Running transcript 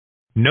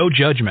No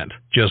judgment,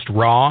 just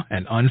raw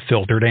and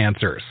unfiltered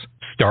answers.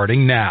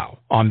 Starting now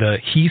on the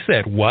He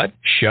Said What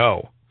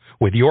show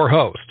with your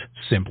host,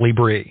 Simply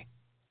Bree.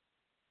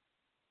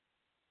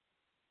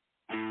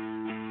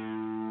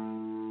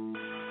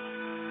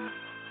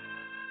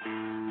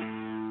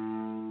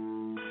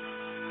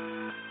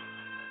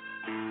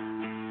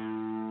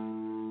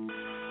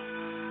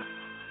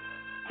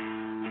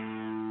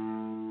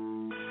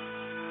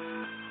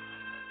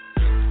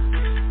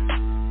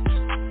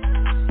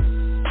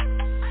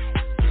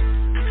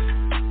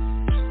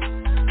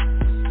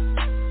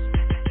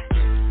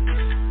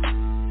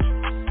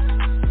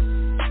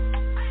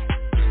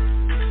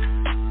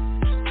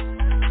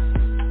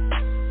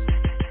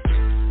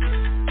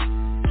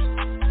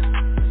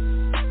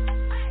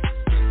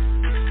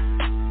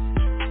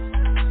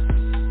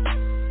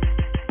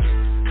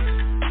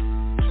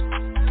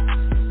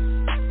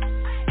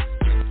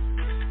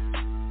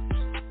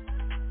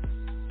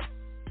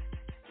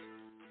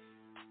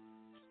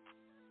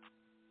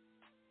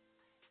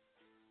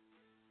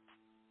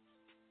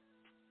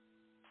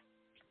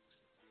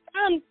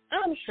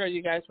 I'm sure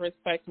you guys were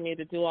expecting me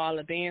to do all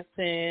the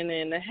dancing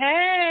and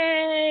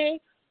hey.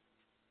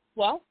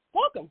 Well,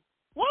 welcome.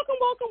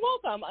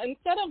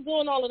 Instead of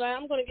doing all of that,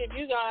 I'm going to give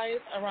you guys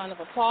a round of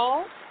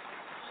applause.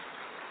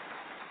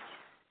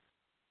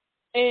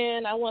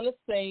 And I want to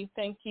say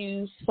thank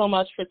you so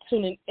much for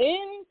tuning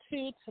in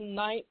to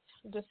tonight's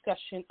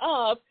discussion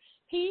of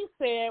He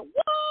Said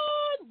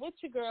What with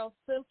your girl,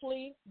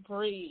 Simply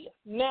Bree.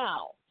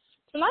 Now,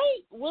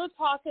 tonight we're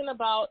talking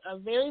about a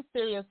very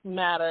serious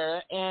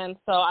matter, and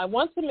so I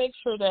want to make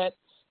sure that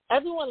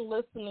everyone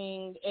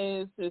listening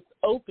is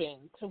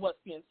open to what's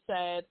being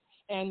said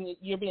and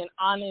you're being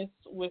honest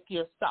with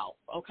yourself,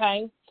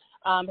 okay?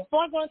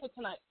 Before I go into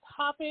tonight's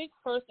topic,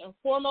 first and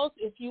foremost,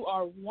 if you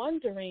are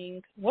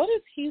wondering, what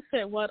is He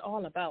Said What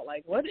all about?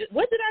 Like, what did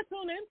I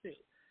tune into?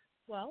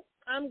 Well,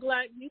 I'm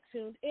glad you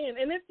tuned in.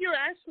 And if you're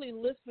actually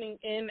listening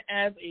in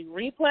as a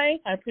replay,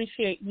 I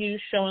appreciate you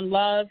showing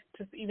love,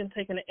 just even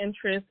taking an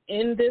interest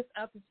in this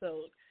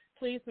episode.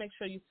 Please make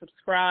sure you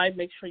subscribe,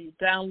 make sure you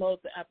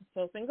download the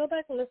episodes, and go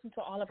back and listen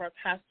to all of our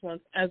past ones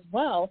as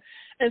well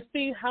and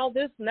see how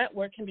this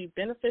network can be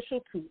beneficial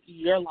to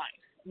your life.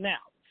 Now,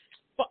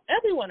 for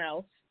everyone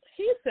else,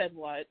 He Said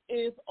What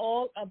is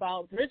all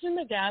about bridging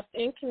the gap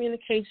in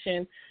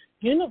communication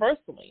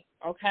universally,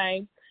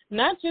 okay?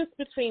 Not just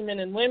between men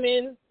and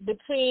women,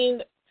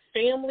 between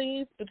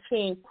families,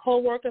 between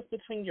coworkers,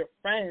 between your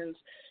friends,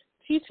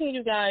 teaching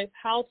you guys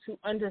how to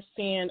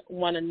understand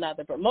one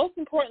another. But most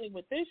importantly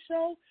with this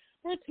show,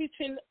 we're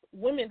teaching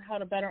women how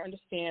to better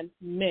understand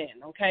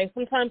men, okay?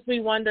 Sometimes we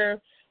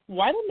wonder,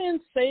 why do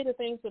men say the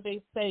things that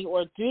they say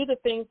or do the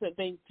things that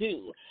they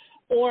do?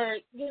 Or,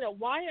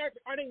 why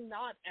are they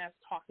not as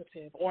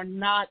talkative or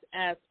not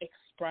as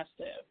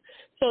expressive?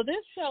 So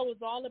this show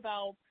is all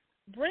about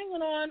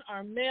bringing on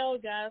our male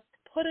guests,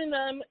 putting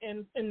them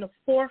in the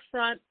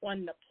forefront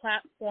on the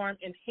platform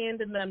and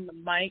handing them the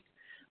mic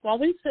while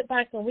we sit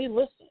back and we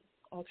listen,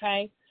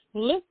 okay?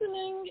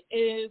 Listening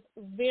is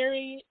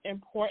very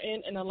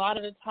important, and a lot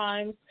of the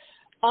times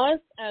us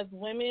as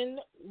women,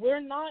 we're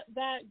not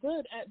that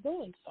good at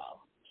doing so.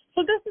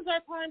 So this is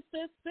our time,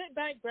 sis. Sit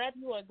back, grab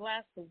you a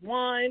glass of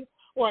wine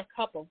or a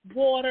cup of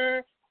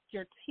water,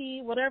 your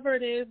tea, whatever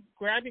it is.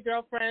 Grab your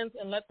girlfriends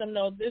and let them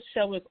know this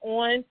show is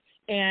on,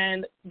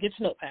 and get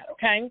your notepad,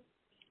 okay?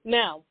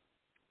 Now,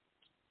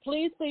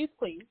 please,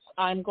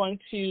 I'm going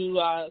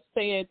to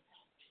say it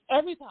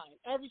every time,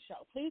 every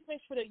show. Please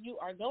make sure that you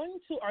are going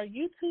to our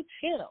YouTube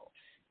channel,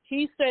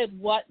 He Said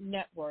What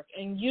Network,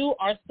 and you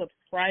are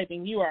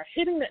subscribing. You are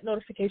hitting that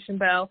notification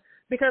bell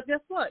because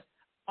guess what?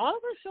 All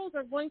of our shows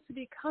are going to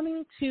be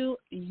coming to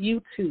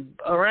YouTube,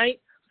 all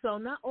right? So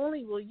not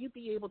only will you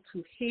be able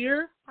to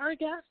hear our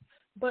guests,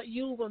 but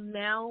you will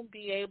now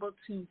be able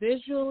to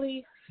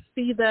visually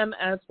see them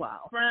as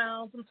well.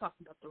 Frowns, I'm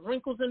talking about the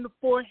wrinkles in the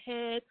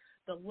forehead,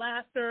 the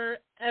laughter,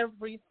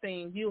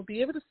 everything. You'll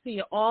be able to see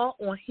it all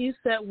on He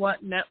Said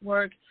What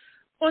Network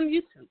on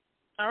YouTube,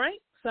 all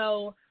right?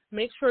 So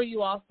make sure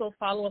you also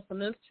follow us on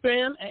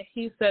Instagram at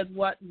He Said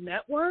What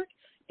Network.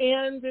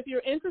 And if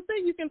you're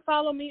interested, you can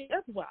follow me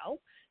as well.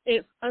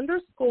 It's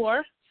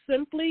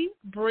 _Simply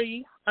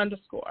Bree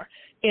 _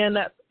 and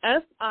that's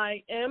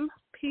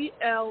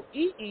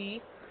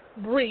SIMPLEE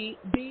Bree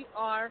BREE.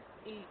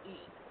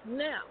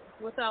 Now,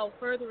 without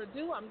further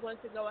ado, I'm going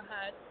to go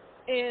ahead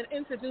and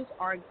introduce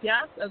our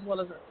guest as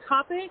well as our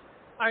topic.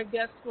 Our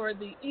guest for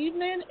the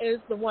evening is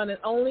the one and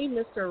only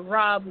Mr.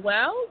 Rob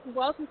Wells.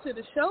 Welcome to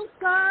the show,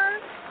 sir.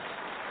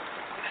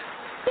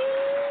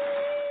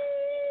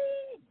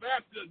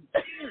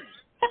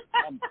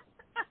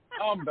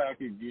 I'm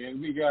back again.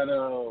 We got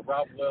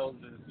Rob Wells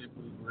and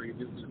Simply Bree.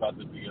 This is about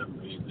to be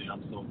amazing.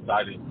 I'm so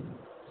excited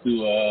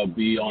to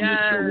be on this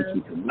show with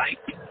you tonight.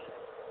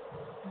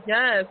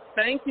 Yes,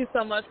 thank you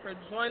so much for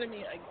joining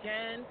me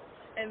again.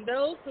 And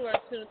those who are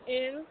tuned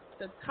in,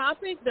 the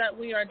topic that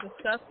we are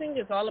discussing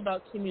is all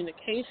about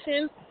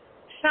communication,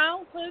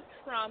 childhood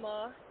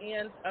trauma,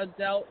 and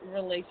adult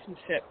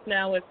relationships.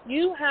 Now, if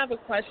you have a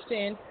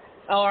question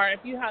or if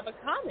you have a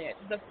comment.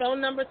 The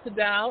phone number to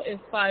dial is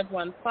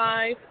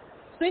 515-602-9647,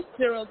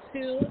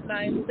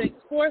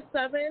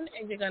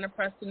 and you're going to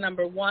press the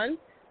number 1,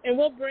 and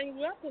we'll bring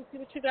you up and see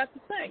what you got to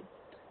say.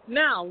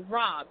 Now,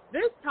 Rob,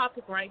 this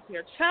topic right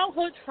here,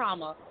 childhood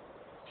trauma,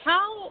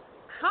 how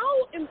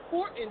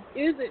important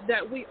is it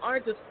that we are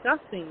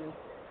discussing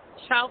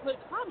childhood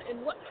trauma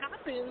and what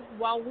happens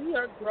while we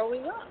are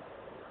growing up?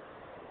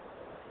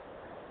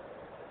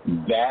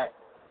 That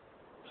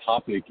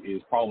topic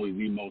is probably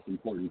the most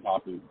important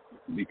topic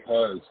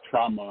because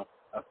trauma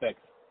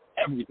affects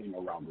everything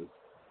around us.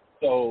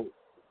 So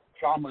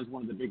trauma is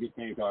one of the biggest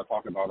things that I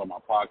talk about on my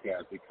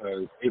podcast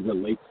because it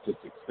relates to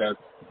success.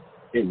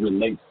 It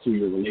relates to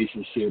your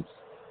relationships.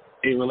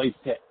 It relates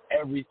to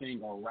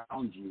everything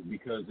around you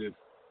because if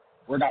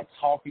we're not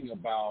talking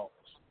about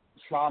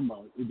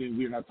trauma, then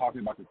we're not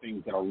talking about the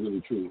things that are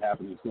really truly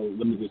happening. So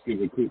let me just give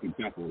you a quick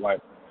example.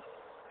 Like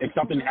if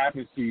something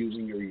happens to you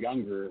when you're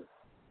younger,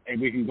 and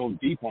we can go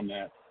deep on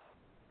that,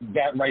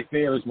 that right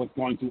there is what's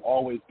going to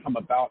always come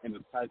about in a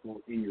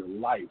cycle in your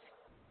life.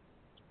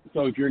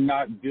 So if you're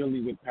not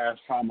dealing with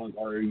past traumas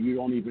or you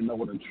don't even know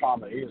what a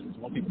trauma is,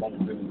 most people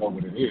don't really know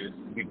what it is.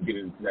 We can get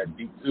into that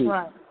deep too.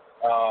 Right.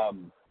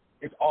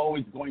 It's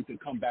always going to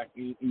come back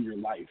in your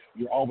life.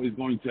 You're always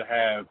going to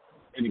have,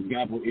 an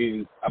example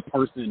is a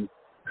person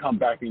come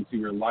back into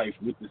your life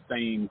with the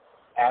same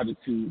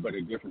attitude but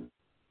a different.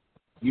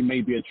 You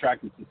may be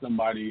attracted to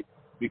somebody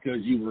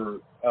because you were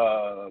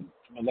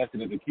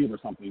molested as a kid or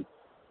something,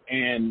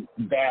 and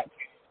that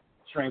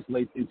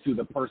translates into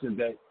the person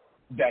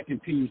that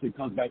continuously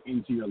comes back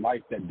into your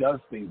life that does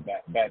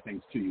bad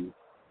things to you.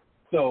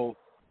 So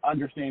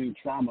understanding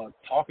trauma,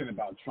 talking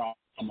about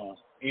trauma,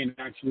 and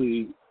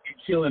actually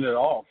killing it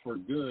off for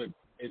good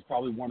is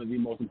probably one of the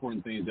most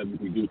important things that we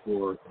can do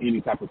for any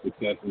type of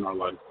success in our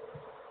life.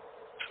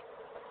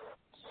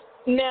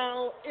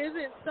 Now, is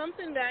it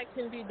something that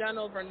can be done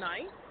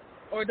overnight,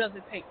 or does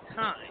it take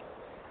time?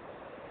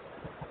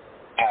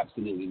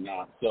 Absolutely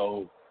not.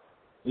 So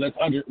let's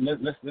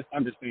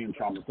understand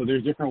trauma. So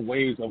there's different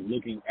ways of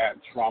looking at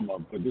trauma,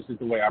 but this is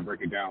the way I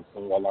break it down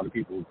so a lot of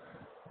people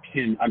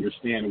can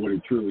understand what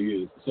it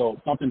truly is. So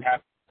something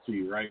happens to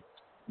you, right?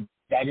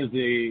 That is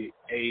a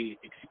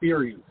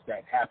experience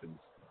that happens,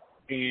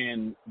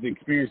 and the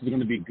experience is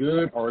going to be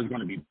good or it's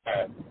going to be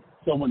bad.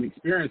 So when the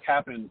experience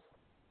happens,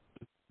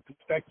 it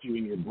affects you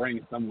in your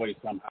brain some way,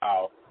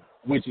 somehow,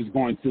 which is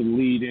going to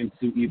lead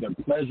into either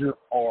pleasure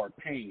or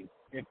pain.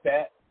 If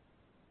that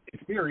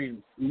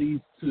experience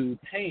leads to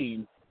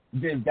pain,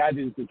 then that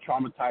is the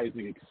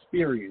traumatizing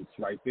experience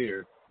right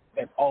there.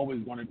 That's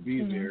always going to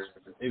be there.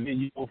 And then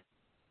you go from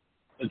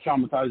the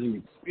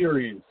traumatizing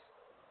experience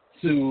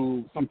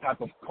to some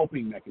type of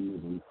coping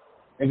mechanism.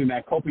 And then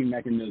that coping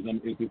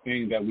mechanism is the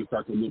thing that we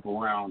start to loop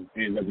around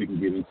and that we can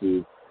get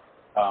into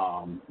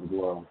as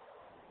well.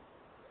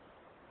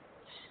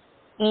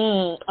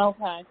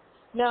 Okay.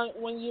 Now,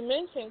 when you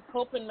mention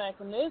coping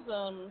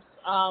mechanisms,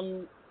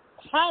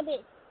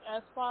 habits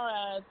as far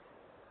as,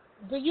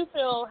 do you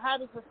feel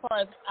habits as far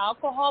as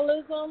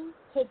alcoholism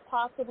could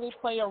possibly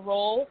play a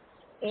role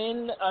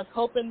in a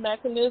coping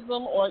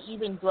mechanism or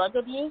even drug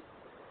abuse?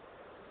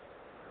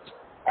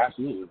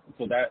 Absolutely.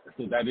 So that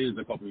is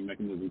the coping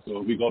mechanism. So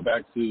if we go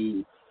back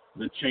to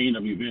the chain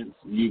of events,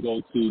 you go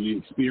to the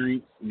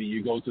experience, and then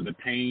you go to the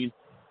pain,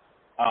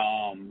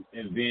 and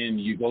then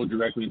you go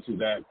directly into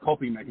that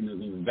coping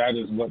mechanism. That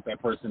is what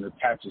that person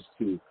attaches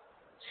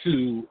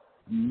to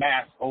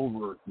mask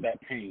over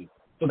that pain.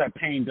 So that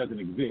pain doesn't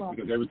exist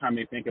because every time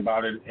they think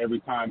about it, every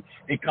time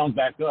it comes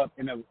back up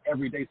in an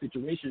everyday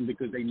situation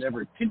because they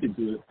never attended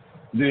to it,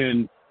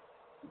 then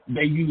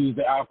they use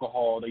the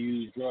alcohol, they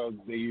use drugs,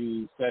 they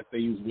use sex, they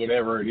use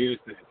whatever it is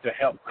to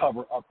help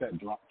cover up that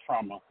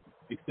trauma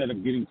instead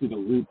of getting to the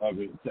root of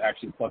it to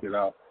actually pluck it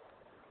out.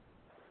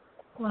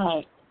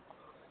 Right.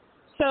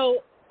 So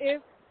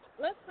if,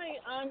 let's say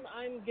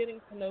I'm getting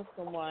to know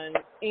someone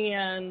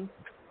and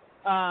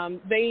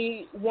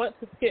they want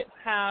to skip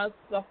past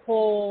the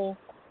whole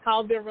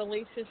how their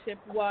relationship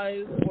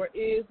was or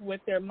is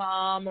with their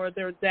mom or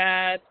their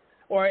dad,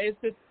 or is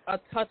this a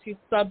touchy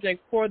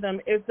subject for them,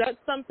 is that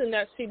something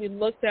that should be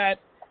looked at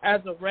as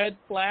a red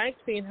flag,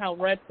 seeing how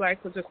red flags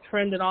are just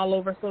trending all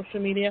over social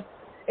media?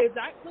 Is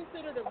that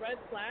considered a red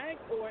flag,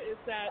 or is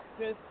that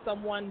just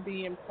someone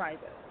being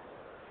private?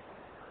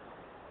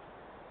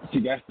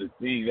 See, that's the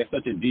thing. That's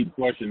such a deep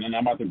question, and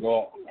I'm going to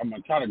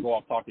try to go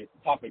off topic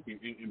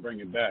and bring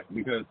it back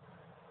because,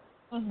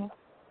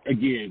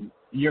 again,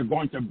 you're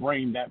going to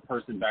bring that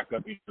person back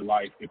up in your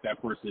life if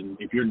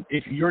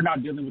you're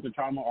not dealing with the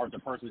trauma or if the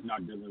person's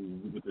not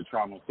dealing with the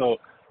trauma. So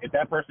if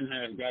that person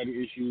has daddy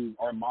issues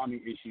or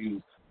mommy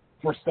issues,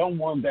 for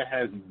someone that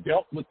has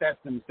dealt with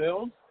that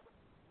themselves,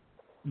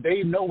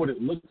 they know what it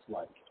looks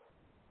like.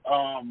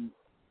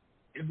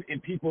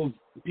 And people's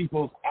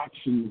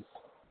actions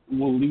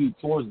will lead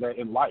towards that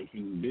in life,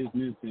 in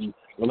business, in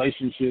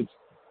relationships,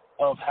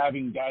 of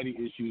having daddy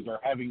issues or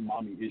having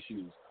mommy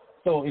issues.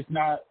 So it's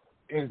not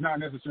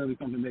necessarily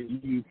something that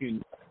you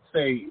can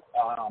say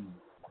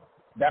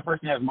that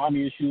person has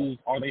mommy issues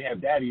or they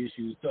have daddy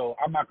issues, so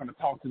I'm not going to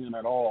talk to them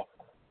at all.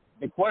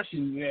 The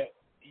question that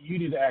you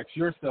need to ask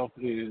yourself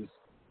is,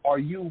 are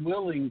you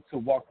willing to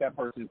walk that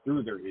person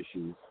through their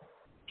issues?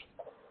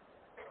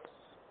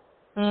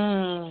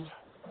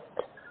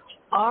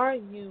 Are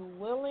you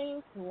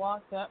willing to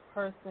walk that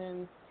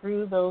person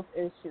through those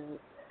issues?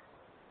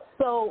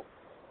 So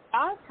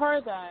I've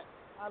heard that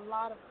a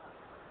lot of times,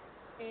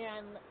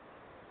 and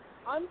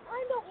I'm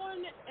kind of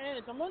on the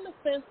edge. I'm on the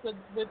fence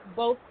with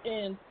both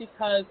ends,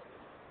 because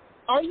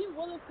are you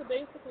willing to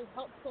basically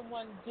help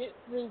someone get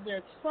through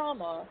their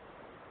trauma?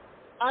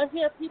 I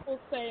hear people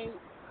say,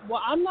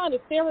 well, I'm not a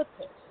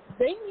therapist.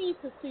 They need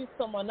to see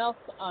someone else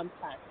to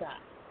unpack that.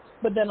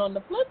 But then on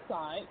the flip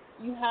side,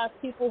 you have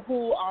people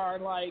who are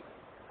like,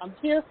 I'm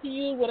here for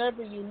you,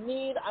 whatever you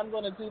need. I'm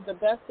going to do the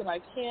best that I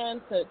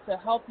can to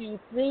help you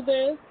through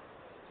this.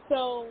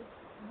 So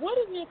what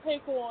is your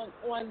take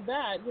on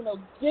that,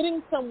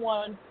 getting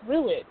someone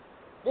through it?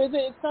 Is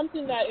it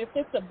something that if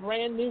it's a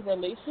brand new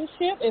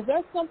relationship, is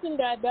that something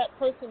that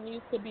person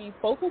needs to be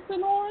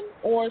focusing on,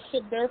 or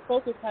should their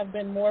focus have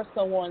been more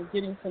so on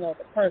getting to know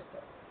the person?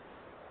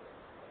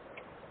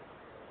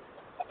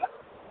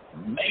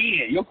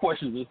 Man, your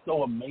questions are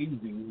so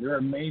amazing. They're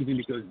amazing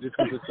because this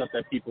is the stuff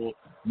that people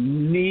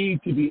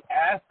need to be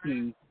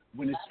asking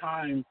when it's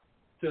time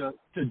to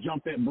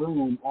jump that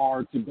broom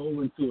or to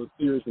go into a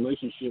serious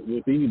relationship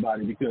with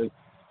anybody, because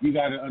you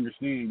got to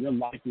understand your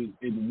life is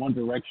in one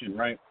direction,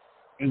 right?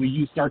 And when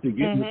you start to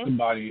get with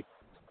somebody,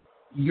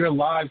 your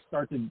lives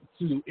start to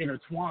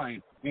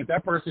intertwine. And if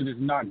that person is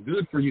not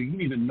good for you, you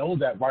need to know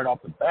that right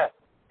off the bat.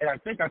 And I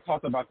think I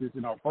talked about this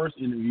in our first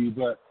interview,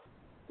 but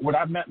when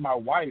I met my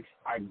wife,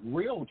 I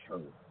grilled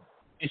her.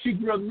 And she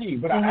grilled me,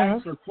 but I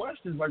asked her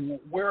questions like, well,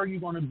 where are you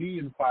going to be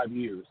in 5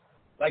 years?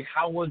 Like,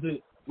 how was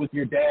it with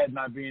your dad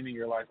not being in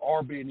your life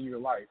or being in your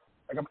life?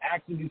 Like, I'm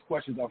asking these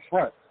questions up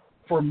front.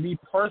 For me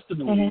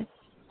personally,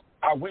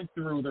 I went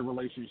through the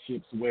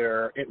relationships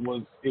where it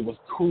was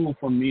cool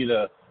for me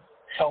to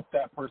help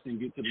that person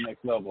get to the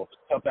next level,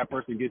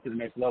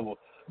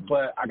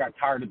 but I got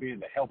tired of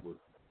being the helper.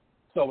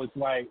 So it's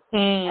like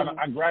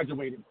I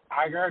graduated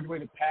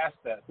past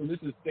that. So this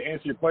is to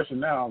answer your question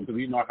now, because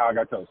you know how I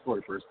got to tell the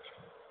story first.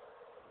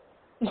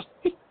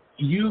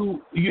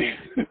 you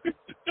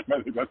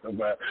that's so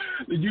bad.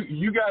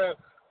 You gotta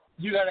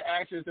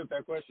ask yourself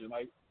that question.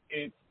 Like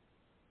it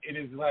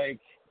is like,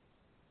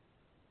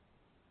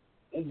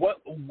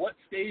 what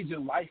stage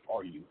in life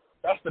are you?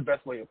 That's the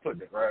best way of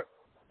putting it, right?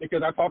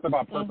 Because I talked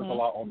about purpose a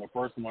lot on the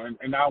first one,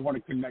 and now I want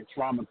to connect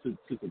trauma to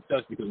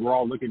success, because we're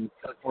all looking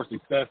for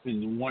success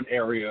in one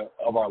area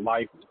of our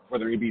life,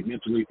 whether it be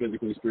mentally,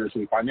 physically,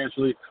 spiritually,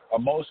 financially,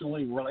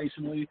 emotionally,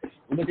 relationally.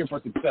 We're looking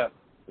for success.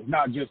 It's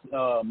not just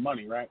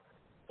money, right?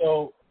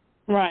 So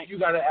you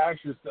got to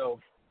ask yourself,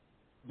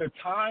 the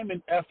time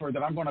and effort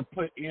that I'm going to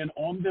put in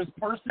on this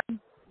person,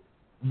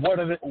 what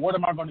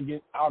am I going to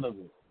get out of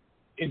it?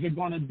 Is it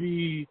going to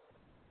be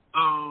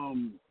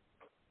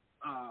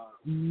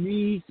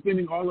me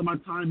spending all of my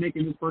time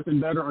making this person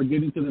better or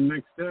getting to the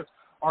next step,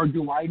 or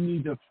do I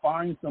need to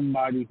find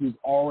somebody who's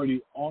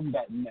already on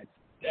that next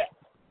step?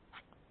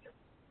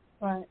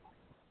 Right.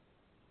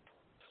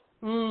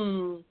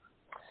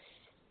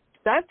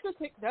 That's a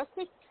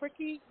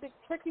tricky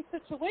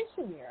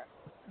situation here,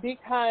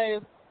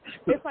 because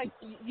it's like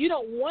you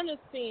don't want to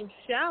seem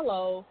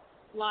shallow.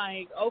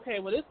 Like, okay,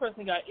 well, this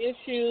person got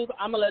issues.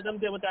 I'm gonna let them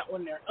deal with that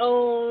on their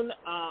own.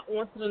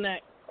 On to the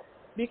next.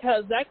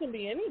 Because that can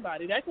be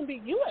anybody. That can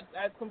be you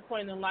at some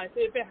point in life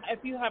if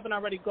you haven't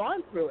already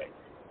gone through it.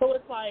 So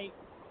it's like,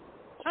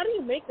 how do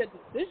you make that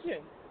decision?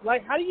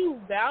 Like, how do you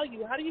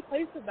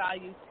place a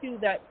value to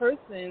that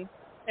person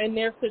and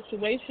their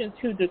situation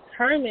to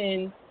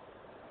determine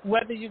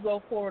whether you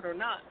go forward or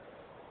not?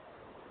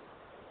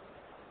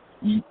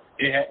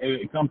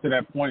 It comes to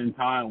that point in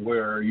time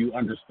where you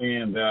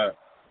understand that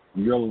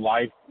your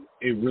life,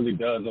 it really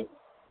does.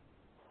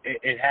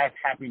 It has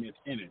happiness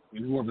in it.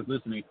 And whoever's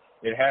listening,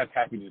 it has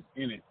happiness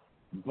in it,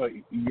 but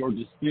your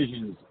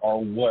decisions are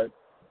what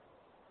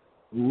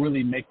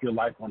really make your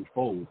life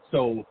unfold.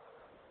 So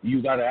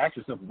you got to ask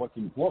yourself what's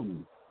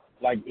important.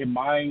 Like,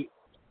 I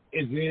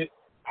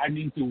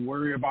need to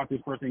worry about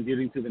this person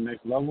getting to the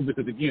next level?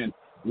 Because, again,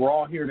 we're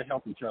all here to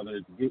help each other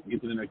to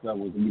get to the next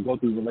level. And we go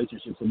through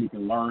relationships so we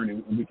can learn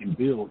and we can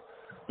build.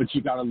 But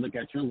you got to look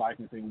at your life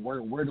and say,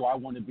 where do I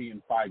want to be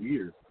in 5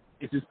 years?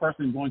 Is this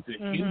person going to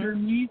hinder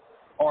me,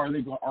 or are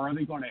they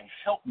going to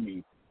help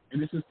me?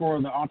 And this is for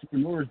the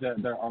entrepreneurs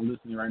that are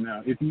listening right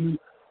now. If you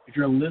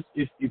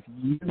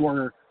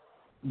are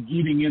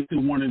getting into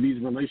one of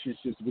these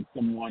relationships with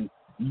someone,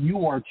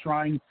 you are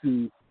trying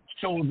to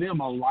show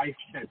them a life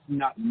that's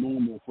not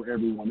normal for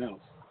everyone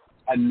else,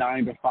 a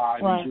 9 to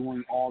 5, and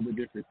doing all the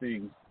different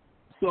things.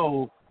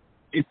 So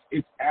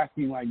it's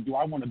asking, like, do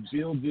I want to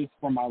build this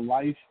for my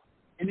life?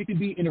 And it could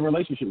be in a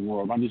relationship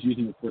world. I'm just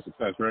using it for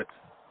success, right?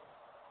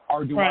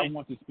 Or do I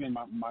want to spend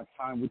my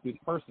time with this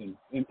person?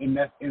 And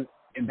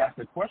that's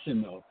the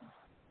question, though.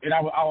 And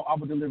I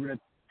will deliver that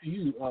to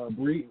you,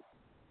 Bree,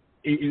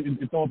 and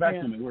throw it back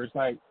to me, where it's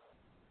like,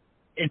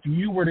 if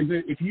you were to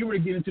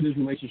get into this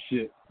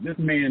relationship, this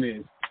man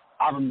is,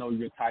 I don't know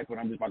your type, but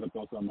I'm just about to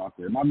throw something out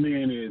there. My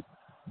man is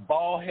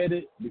bald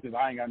headed because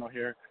I ain't got no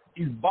hair.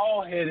 He's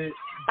bald headed.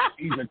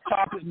 He's a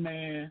chocolate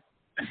man.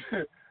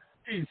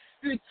 He's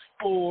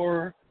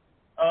 6'4".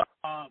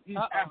 He's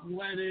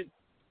athletic.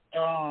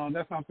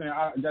 That's what I'm saying.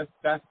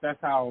 That's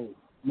how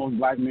most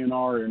black men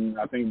are, and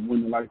I think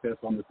women like that.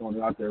 So I'm just throwing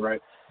it out there,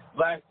 right?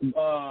 He's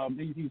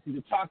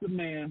a chocolate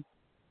man,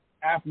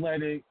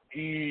 athletic,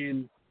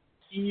 and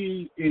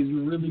he is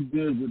really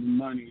good with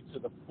money to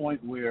the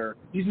point where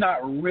he's not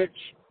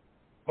rich,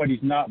 but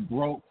he's not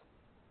broke,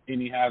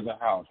 and he has a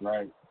house,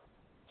 right?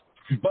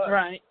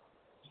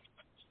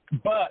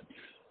 But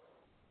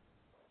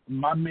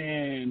my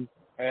man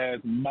has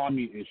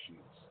mommy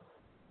issues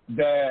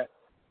that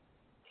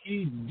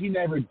he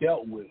never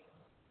dealt with.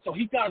 So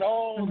he got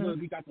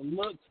he got the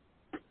looks,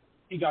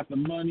 he got the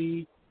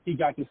money, he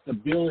got the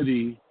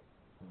stability,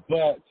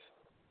 but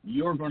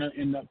you're going to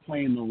end up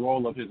playing the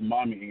role of his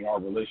mommy in our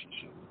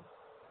relationship.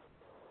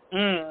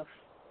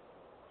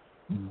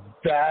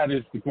 That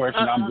is the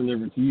question I'm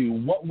delivering to you.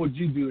 What would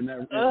you do in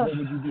that? What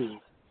would you do?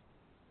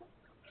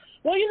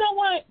 Well, you know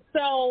what?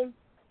 So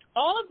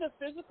all of the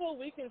physical,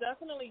 we can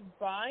definitely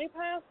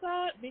bypass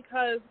that,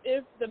 because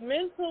if the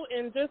mental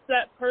and just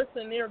that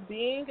person, their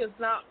being, is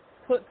not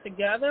put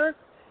together,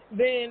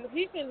 then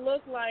he can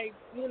look like,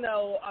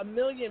 $1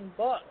 million,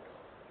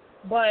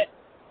 but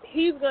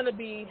he's going to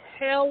be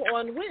hell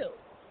on wheels.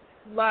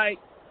 Like,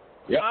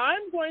 yep.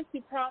 I'm going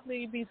to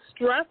probably be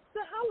stressed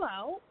the hell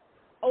out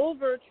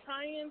over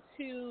trying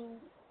to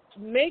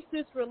make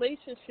this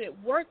relationship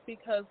work,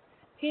 because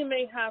he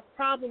may have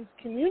problems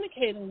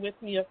communicating with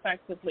me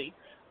effectively,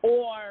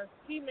 or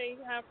he may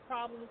have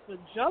problems with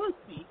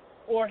jealousy,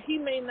 or he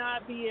may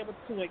not be able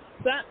to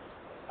accept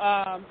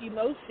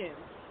emotions.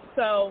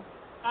 So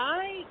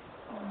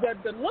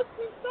the looks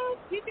and stuff,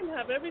 he can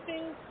have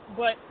everything,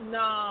 but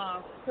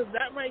nah, because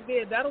that right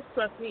there, that'll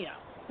stress me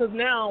out. Because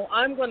now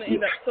I'm going to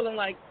end up feeling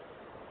like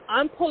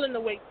I'm pulling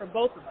the weight for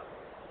both of us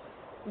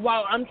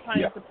while I'm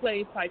trying to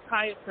play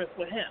psychiatrist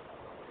with him.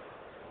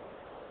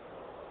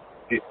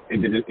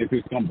 If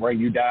it's going to bring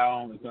you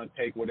down, it's going to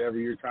take whatever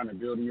you're trying to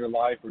build in your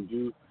life or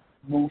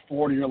move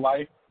forward in your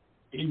life,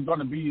 he's going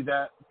to be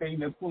that thing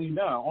that's pulling you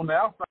down. On the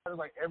outside, it's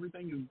like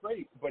everything is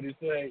great, but it's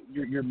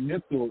your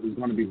mental is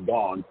going to be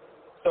gone.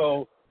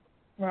 So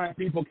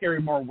people carry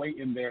more weight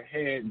in their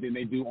head than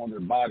they do on their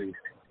bodies.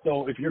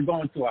 So if you're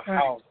going to a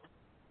house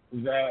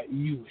that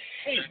you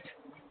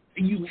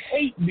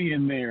hate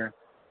being there,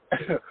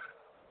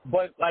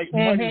 but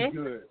money's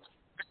good,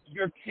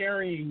 you're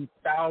carrying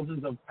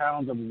thousands of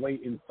pounds of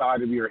weight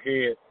inside of your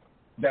head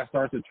that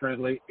starts to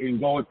translate and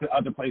go to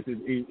other places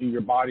in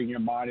your body, in your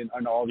mind,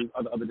 and all these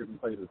other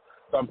different places.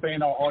 So I'm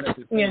saying all that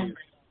to say is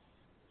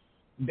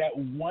that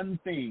one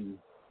thing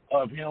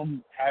of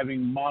him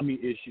having mommy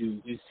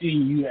issues and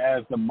seeing you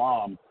as the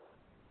mom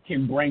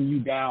can bring you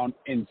down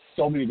in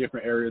so many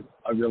different areas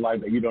of your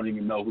life that you don't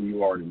even know who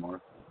you are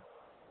anymore.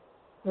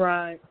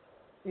 Right.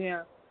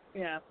 Yeah.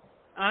 Yeah.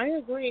 I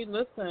agree.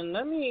 Listen,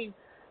 let me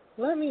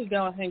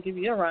go ahead and give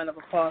you a round of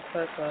applause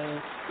for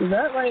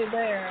that right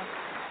there.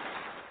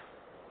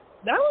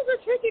 That was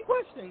a tricky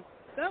question.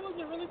 That was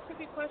a really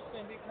tricky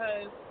question,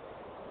 because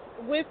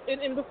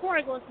and before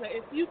I go into that,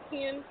 if you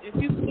can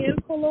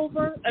pull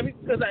over,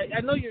 because I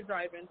know you're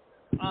driving,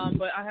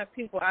 but I have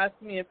people ask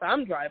me if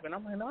I'm driving.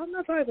 I'm like, no, I'm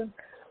not driving.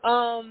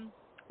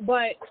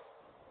 But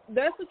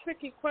that's a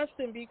tricky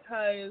question,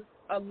 because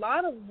a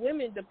lot of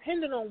women,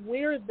 depending on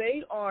where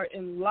they are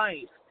in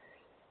life,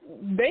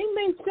 they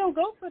may still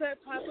go for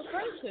that type of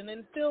person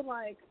and feel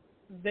like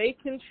they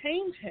can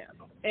change him.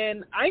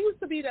 And I used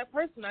to be that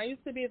person. I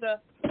used to be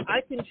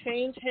I can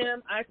change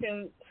him, I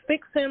can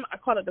fix him. I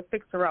call it the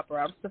fixer-upper.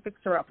 I was the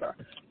fixer-upper.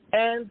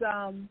 And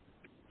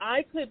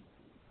I could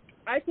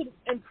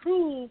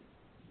improve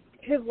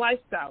his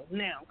lifestyle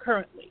now,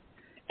 currently.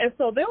 And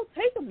so they'll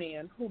take a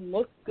man who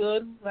looks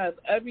good, who has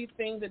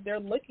everything that they're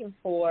looking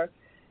for,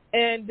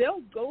 and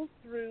they'll go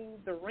through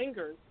the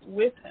ringers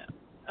with him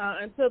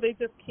until they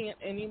just can't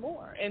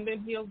anymore. And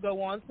then he'll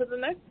go on to the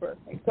next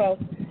person. So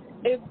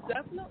it's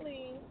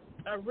definitely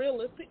a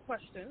realistic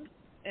question,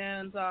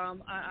 and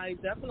I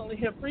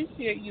definitely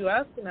appreciate you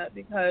asking that,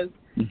 because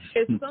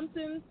it's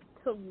something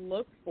to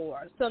look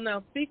for. So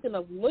now, speaking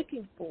of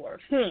looking for,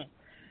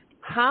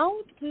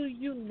 how do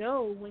you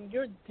know when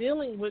you're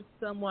dealing with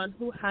someone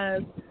who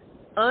has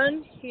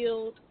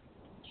unhealed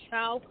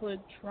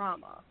childhood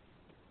trauma?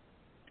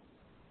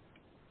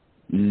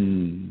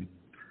 You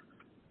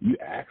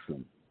ask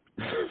them.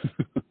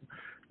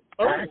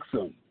 Ask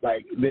them.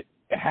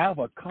 Have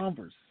a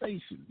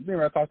conversation.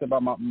 Remember I talked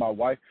about my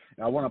wife,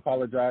 and I want to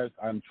apologize.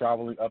 I'm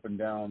traveling up and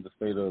down the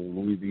state of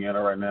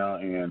Louisiana right now,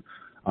 and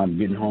I'm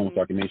getting home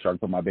so I can make sure I can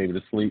put my baby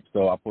to sleep.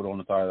 So I put it on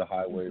the side of the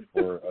highway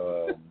for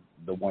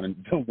the one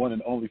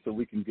and only, so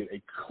we can get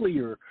a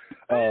clear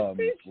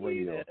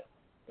radio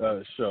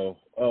show.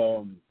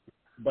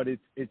 But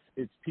it's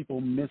people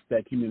miss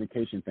that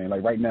communication thing.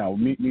 Like right now,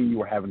 me and you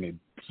are having a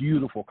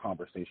beautiful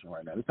conversation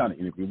right now. It's not an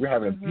interview. We're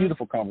having a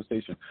beautiful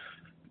conversation.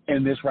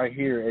 And this right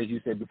here, as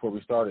you said before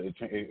we started,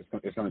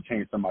 it's going to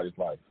change somebody's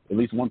life. At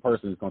least one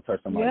person is going to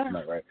touch somebody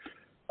tonight, right?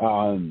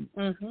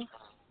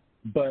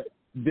 But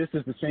this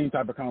is the same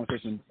type of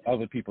conversation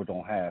other people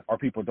don't have, or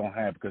people don't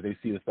have because they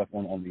see the stuff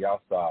on the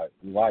outside,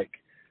 like,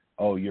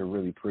 oh, you're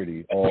really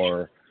pretty,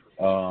 or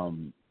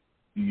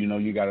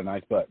you got a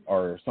nice butt,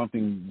 or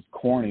something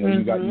corny, or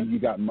you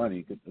got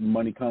money.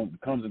 Money comes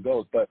and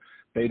goes, but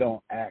they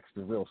don't ask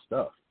the real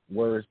stuff.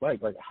 Where it's like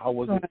how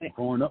was it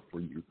growing up for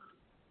you?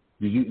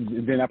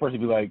 Then that person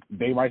be like,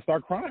 they might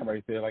start crying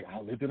right there. Like, I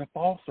lived in a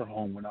foster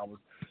home when I was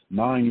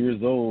 9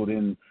 years old,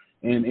 and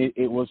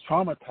it was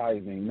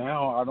traumatizing.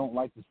 Now I don't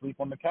like to sleep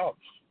on the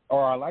couch,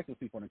 or I like to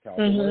sleep on the couch,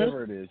 or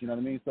whatever it is. You know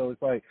what I mean? So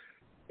it's like,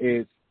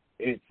 it's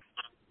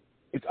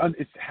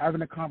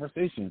having a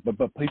conversation, but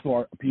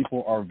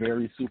people are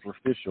very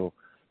superficial,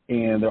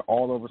 and they're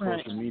all over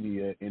social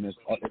media, and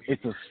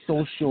it's a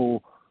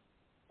social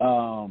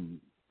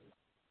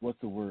what's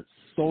the word?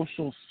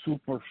 Social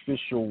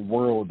superficial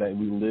world that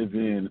we live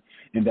in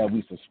and that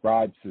we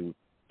subscribe to.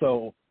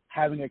 So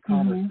having a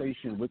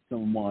conversation with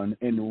someone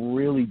and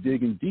really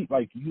digging deep,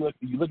 like you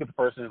look at the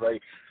person,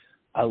 like,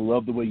 I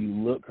love the way you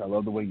look, I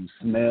love the way you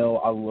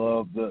smell, I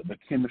love the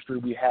chemistry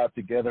we have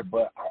together,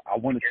 but I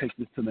want to take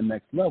this to the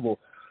next level.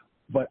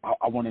 But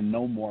I want to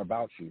know more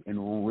about you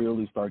and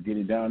really start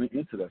getting down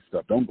into that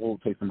stuff. Don't go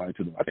take somebody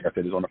to I think I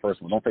said this on the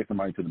first one. Don't take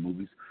somebody to the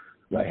movies.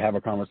 Like, have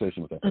a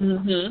conversation with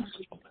them.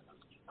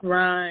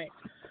 Right.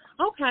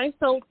 Okay,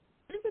 so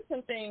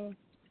interesting thing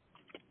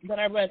that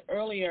I read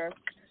earlier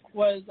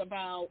was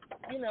about,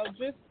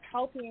 just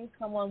helping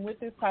someone with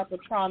this type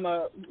of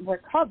trauma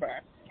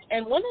recover.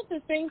 And one of the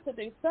things that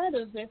they said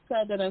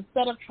that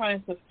instead of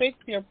trying to fix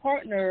your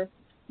partner,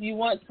 you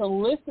want to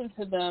listen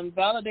to them,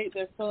 validate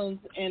their feelings,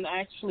 and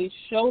actually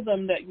show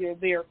them that you're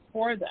there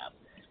for them.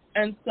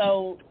 And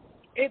so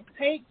it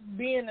takes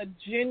being a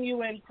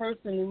genuine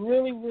person,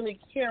 really,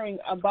 really caring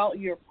about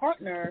your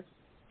partner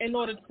in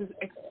order to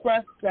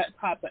express that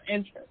type of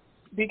interest.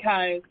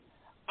 Because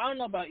I don't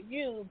know about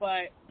you,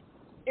 but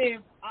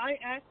if I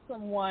ask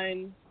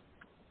someone,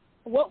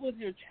 what was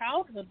your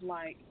childhood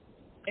like,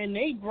 and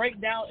they break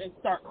down and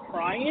start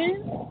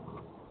crying,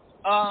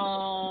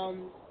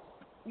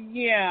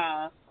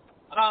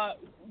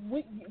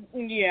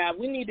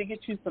 we need to get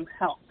you some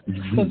help.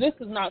 So this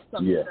is not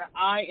something that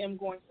I am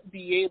going to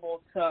be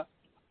able to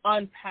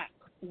unpack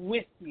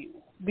with you,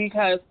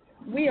 because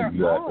we are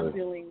all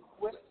dealing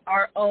with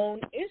our own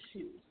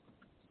issues.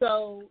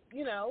 So,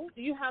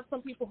 you have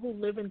some people who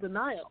live in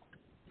denial.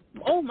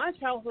 Oh, my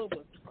childhood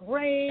was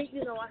great.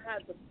 I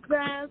had the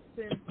best.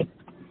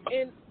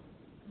 And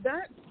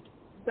that's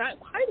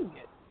hiding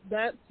it.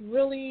 That's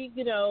really,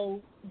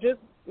 just,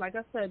 like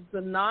I said,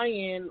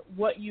 denying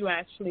what you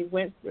actually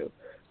went through.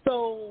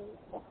 So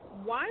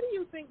why do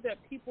you think that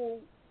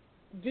people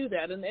do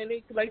that? And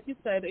it, like you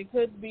said, it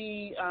could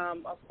be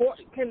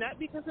can that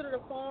be considered a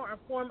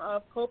form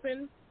of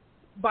coping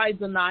by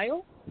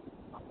denial?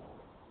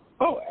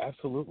 Oh,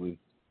 absolutely.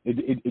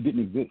 It didn't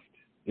exist.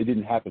 It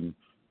didn't happen.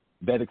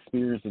 That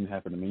experience didn't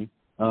happen to me.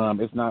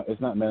 It's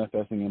not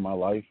manifesting in my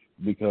life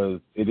because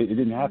it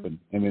didn't happen.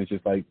 I mean, it's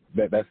just like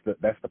that's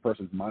the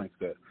person's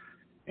mindset.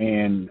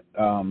 And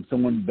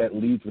someone that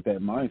leads with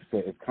that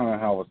mindset is kind of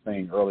how I was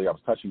saying earlier. I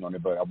was touching on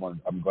it, but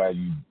I'm glad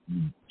you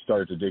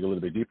started to dig a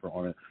little bit deeper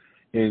on it.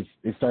 Is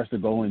it starts to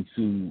go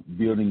into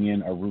building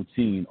in a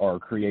routine or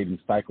creating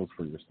cycles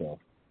for yourself,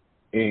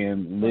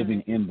 and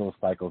living in those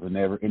cycles, and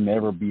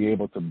never be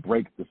able to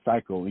break the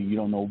cycle, and you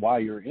don't know why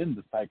you're in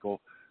the cycle.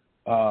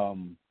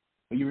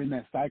 But you're in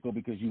that cycle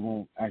because you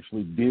won't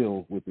actually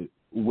deal with it,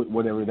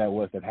 whatever that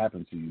was that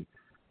happened to you.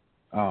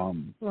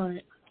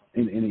 Right.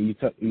 And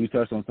you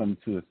touched on something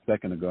too a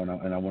second ago,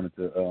 and I wanted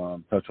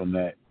to touch on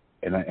that,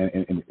 and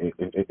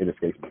it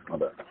escaped me. My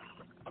bad.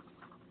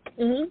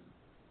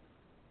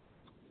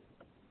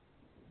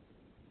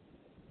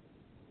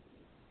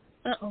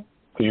 Uh-oh.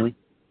 Can you hear me?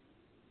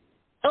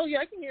 Oh, yeah,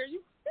 I can hear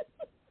you.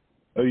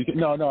 Oh, you can?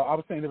 No, I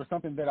was saying there was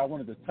something that I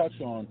wanted to touch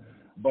on,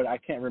 but I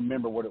can't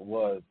remember what it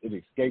was. It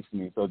escapes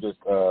me. So just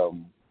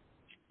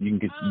you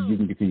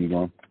can continue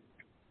going.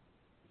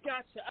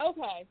 Gotcha.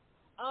 Okay.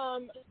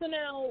 So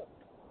now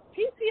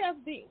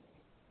PTSD,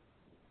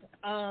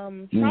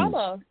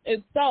 trauma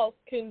itself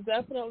can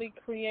definitely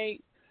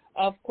create,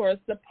 of course,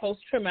 the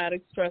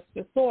post-traumatic stress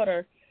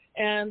disorder,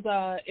 and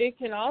it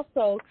can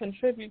also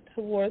contribute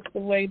towards the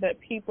way that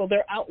people,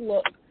 their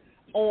outlook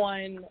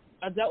on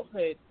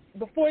adulthood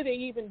before they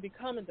even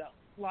become adults.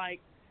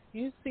 Like,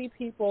 you see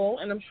people,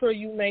 and I'm sure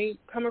you may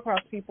come across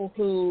people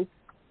who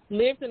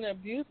lived an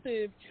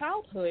abusive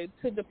childhood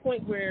to the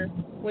point where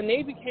when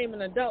they became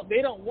an adult,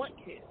 they don't want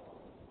kids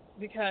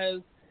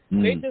because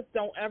they just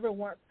don't ever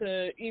want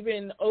to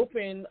even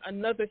open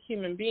another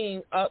human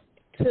being up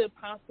to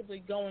possibly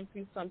going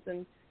through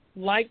something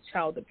like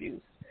child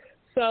abuse.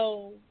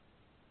 So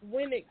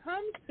when it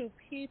comes to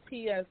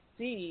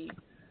PTSD,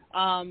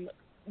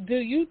 do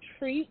you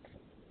treat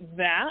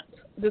that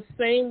the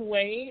same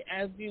way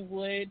as you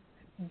would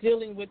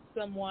dealing with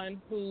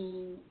someone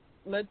who,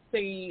 let's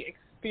say,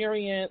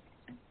 experienced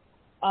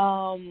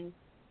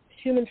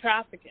human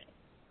trafficking?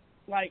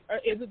 Like,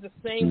 is it the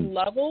same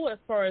level as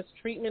far as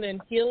treatment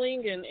and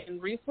healing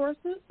and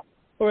resources,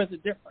 or is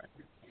it different?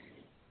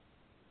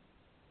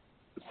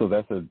 So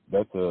that's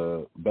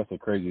a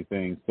crazy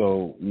thing.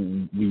 So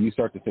when you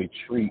start to say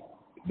treat,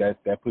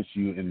 that puts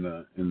you in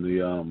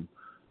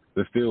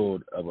the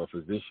field of a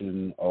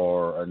physician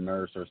or a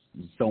nurse or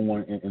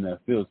someone in that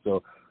field.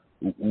 So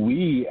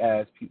we,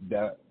 as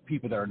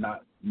people that are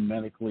not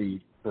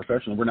medically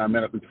professional, we're not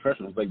medical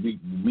professionals. Like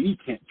we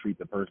can't treat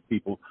the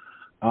people.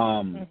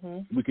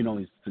 We can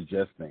only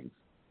suggest things.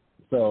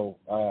 So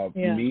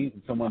me,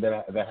 someone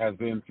that has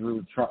been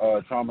through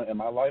trauma in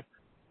my life,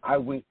 I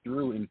went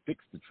through and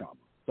fixed the trauma.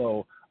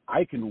 So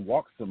I can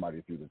walk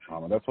somebody through the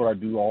trauma. That's what I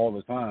do all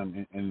the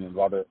time, and a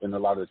lot of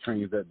the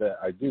trainings that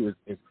I do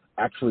is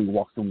actually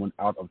walk someone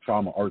out of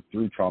trauma or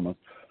through trauma.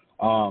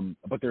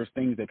 But there's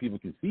things that people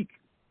can seek,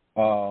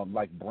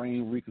 like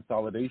brain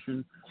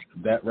reconsolidation.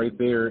 That right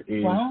there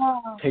is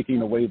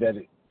taking away that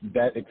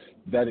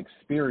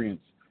experience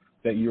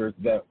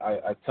that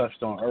I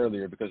touched on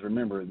earlier. Because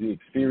remember, the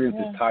experience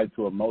is tied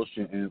to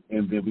emotion,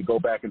 and then we go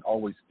back and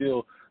always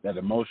feel that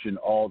emotion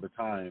all the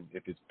time,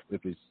 if it's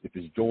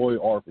joy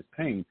or if it's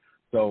pain.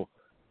 So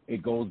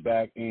it goes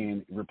back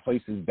and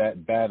replaces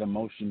that bad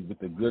emotion with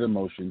the good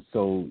emotion,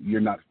 so you're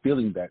not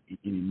feeling that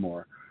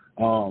anymore.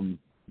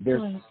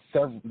 There's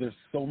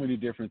so many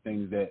different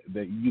things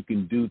that you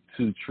can do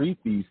to treat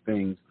these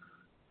things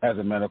as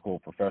a medical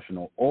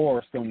professional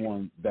or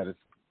someone that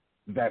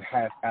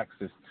has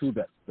access to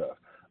that stuff.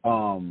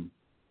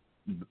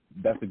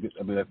 That's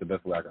the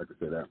best way I could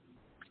say that.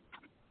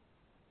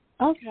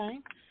 Okay.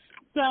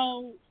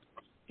 So,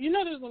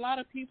 there's a lot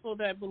of people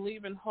that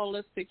believe in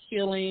holistic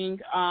healing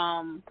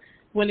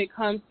when it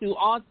comes to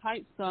all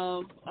types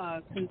of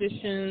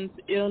conditions,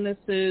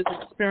 illnesses,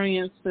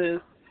 experiences.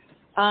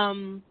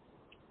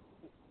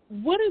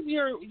 What is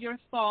your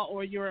thought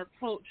or your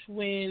approach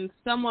when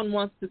someone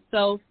wants to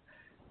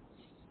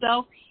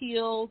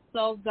self-heal,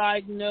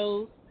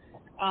 self-diagnose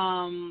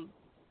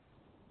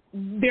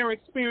their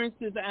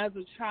experiences as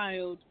a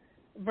child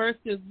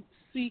versus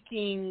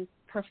seeking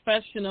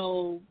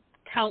professional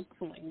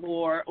counseling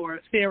or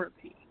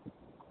therapy?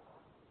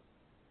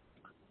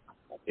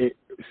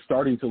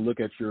 Starting to look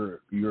at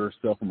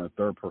yourself from a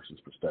third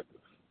person's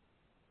perspective.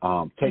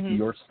 Take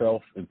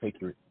yourself and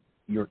take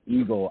your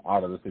ego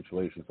out of the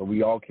situation. So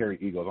we all carry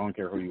egos. I don't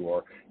care who you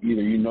are.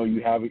 Either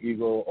you have an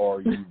ego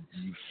or you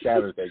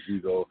shattered that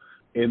ego.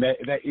 And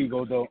that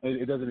ego,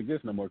 it doesn't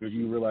exist no more because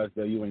you realize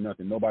that you ain't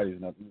nothing. Nobody's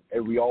nothing.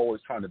 And we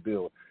always trying to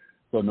build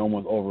so no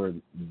one's over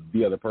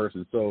the other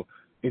person. So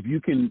if you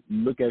can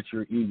look at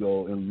your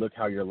ego and look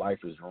how your life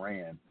is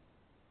ran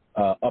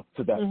up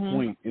to that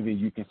point, and then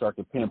you can start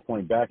to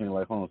pinpoint back and you're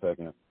like, hold on a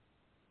second.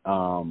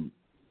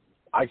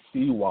 I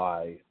see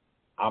why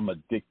I'm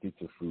addicted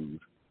to food.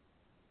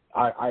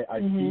 I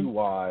see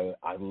why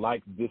I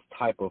like this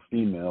type of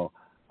female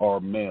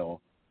or male.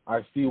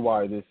 I see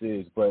why this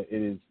is, but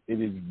it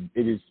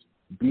is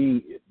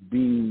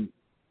being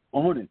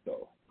on it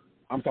though.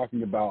 I'm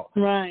talking about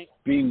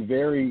being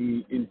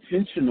very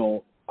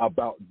intentional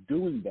about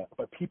doing that,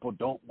 but people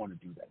don't want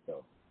to do that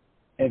though.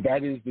 And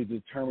that is the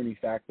determining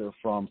factor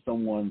from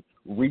someone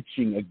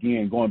reaching,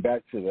 again, going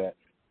back to that,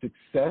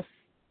 success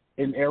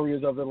in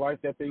areas of their life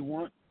that they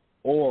want,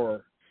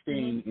 or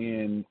staying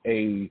in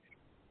a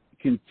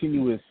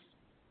continuous,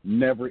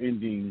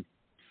 never-ending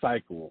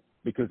cycle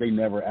because they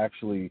never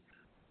actually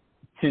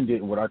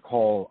tended what I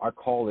call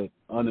it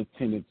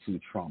unattended to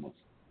traumas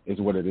is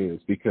what it is,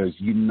 because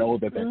you know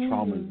that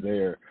trauma is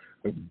there,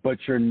 but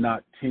you're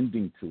not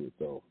tending to it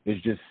though.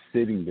 It's just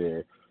sitting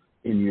there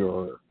in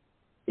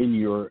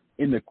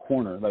the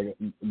corner. Like,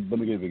 let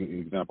me give you an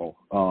example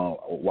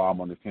while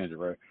I'm on this tangent,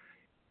 right?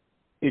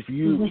 If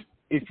you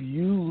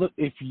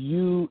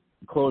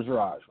close your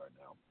eyes right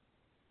now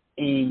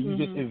and you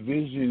just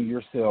envision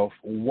yourself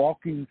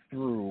walking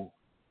through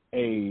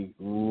a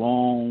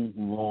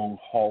long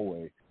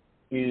hallway,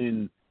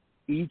 and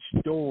each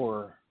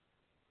door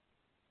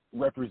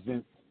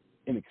represents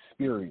an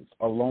experience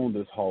along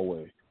this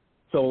hallway.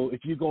 So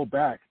if you go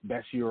back,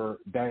 that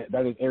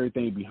is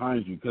everything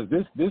behind you, because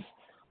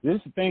this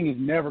thing is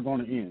never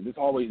going to end. It's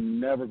always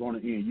never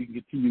going to end. You can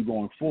continue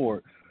going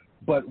forward,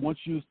 but once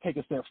you take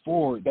a step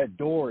forward, that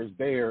door is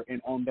there, and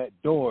on that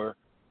door,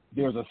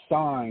 there's a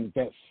sign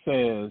that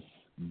says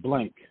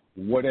blank,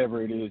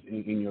 whatever it is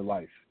in your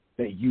life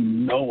that you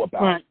know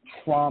about,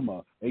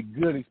 trauma, a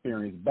good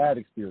experience, bad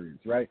experience,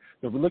 right?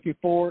 So if we're looking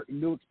forward,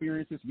 new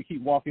experiences, we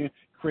keep walking,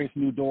 creates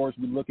new doors.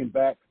 We're looking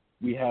back,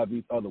 we have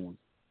these other ones.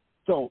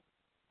 So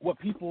what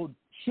people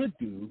should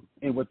do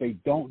and what they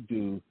don't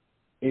do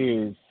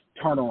is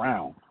turn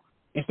around.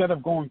 Instead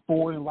of going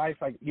forward in life,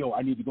 like,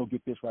 I need to go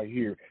get this right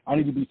here. I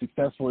need to be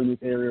successful in this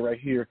area right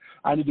here.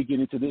 I need to get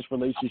into this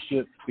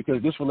relationship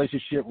because this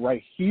relationship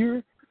right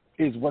here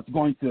is what's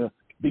going to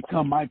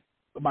become my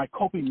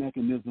coping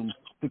mechanism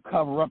to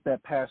cover up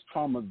that past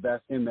trauma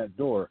that's in that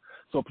door.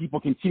 So people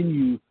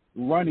continue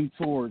running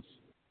towards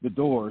the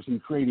doors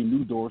and creating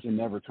new doors and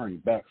never turning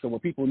back. So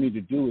what people need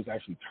to do is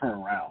actually turn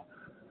around.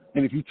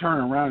 And if you turn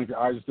around, if your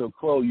eyes are still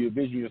closed, you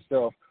envision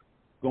yourself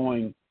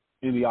going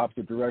in the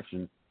opposite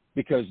direction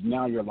because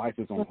now your life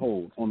is on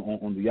hold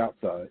on the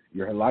outside.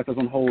 Your life is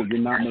on hold. You're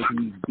not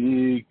making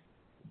these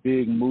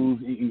big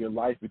moves in your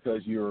life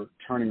because you're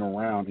turning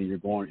around and you're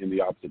going in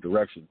the opposite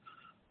direction.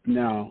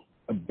 Now,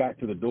 back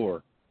to the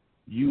door.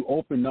 You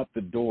open up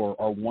the door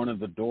or one of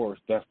the doors,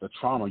 that's the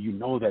trauma. You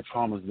know that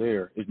trauma's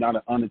there. It's not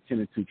an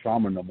unattended to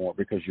trauma no more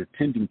because you're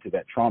tending to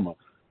that trauma.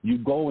 You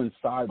go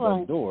inside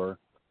that door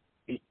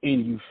and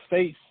you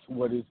face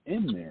what is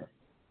in there.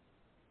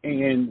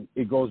 And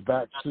it goes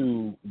back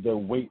to the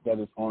weight that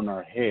is on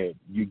our head.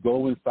 You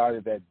go inside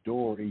of that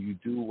door and you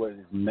do what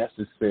is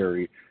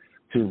necessary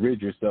to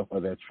rid yourself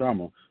of that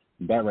trauma.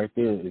 That right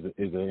there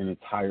is an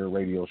entire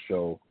radio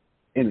show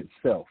in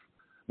itself.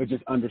 But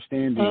just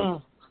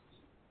understanding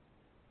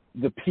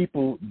the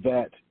people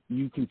that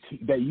you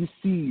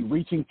see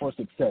reaching for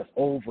success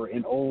over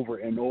and over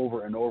and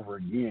over and over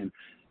again,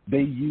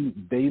 they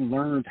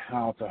learned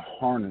how to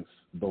harness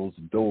those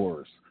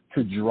doors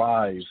to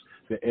drive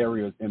the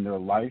areas in their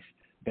life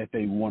that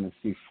they want to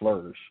see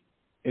flourish.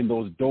 And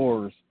those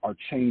doors are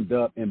chained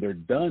up and they're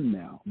done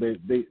now. They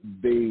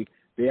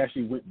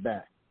actually went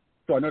back.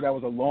 So I know that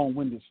was a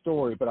long-winded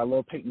story, but I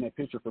love painting that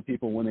picture for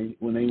people when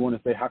they want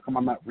to say, how come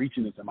I'm not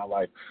reaching this in my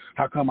life?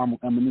 How come I'm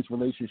in this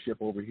relationship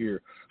over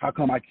here? How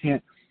come I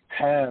can't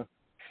have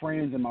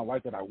friends in my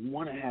life that I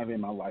want to have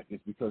in my life?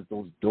 It's because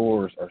those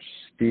doors are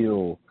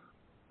still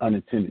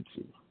unattended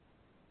to.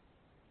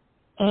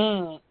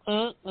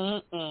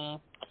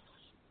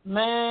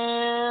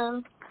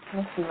 Man,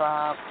 let's see,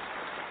 Rob.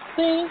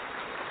 See,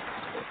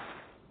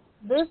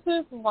 this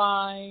is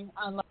why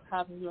I love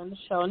having you on the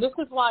show, and this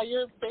is why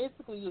you're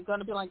going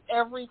to be like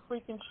every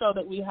freaking show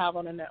that we have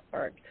on the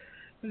network.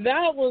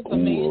 That was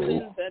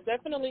amazing. That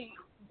definitely,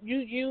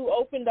 you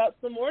opened up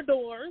some more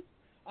doors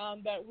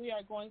that we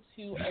are going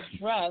to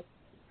address.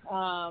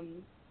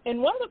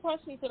 And one of the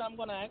questions that I'm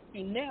going to ask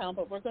you now,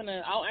 but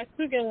I'll ask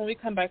you again when we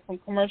come back from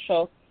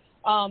commercial.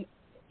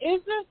 Is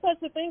there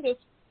such a thing as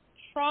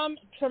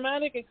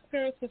traumatic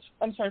experiences?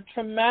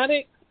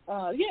 Traumatic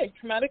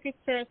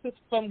experiences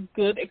from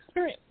good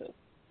experiences.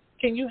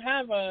 Can you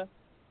have a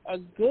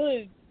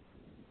good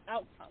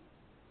outcome?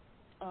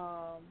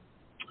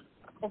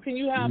 Or can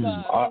you have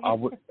I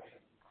would.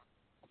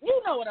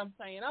 You know what I'm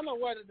saying. I'm going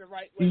to word it the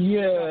right way.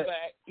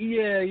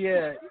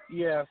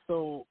 Yeah.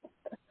 So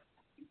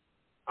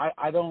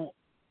I don't.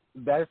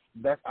 That's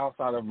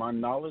outside of my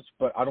knowledge,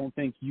 but I don't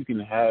think you can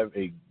have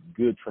a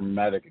good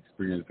traumatic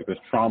experience because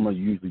trauma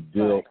usually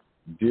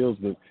deals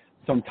with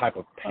some type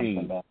of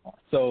pain.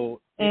 So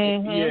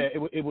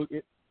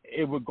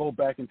it would go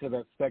back into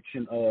that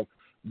section of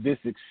this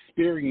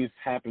experience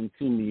happened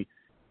to me,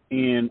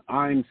 and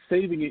I'm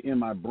saving it in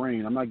my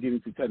brain. I'm not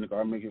getting too technical.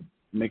 I'll make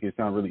it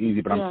sound really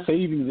easy, but I'm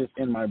saving this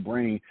in my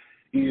brain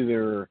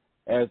either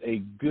as a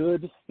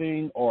good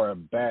thing or a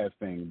bad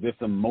thing. This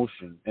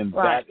emotion, and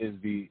that's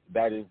the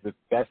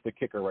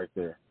kicker right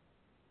there.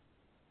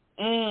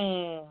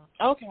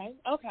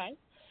 Okay.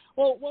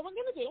 Well, what we're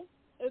going to do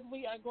is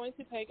we are going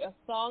to take a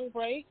song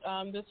break.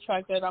 This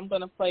track that I'm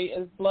going to play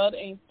is Blood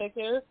Ain't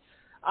Thicker,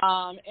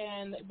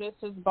 and this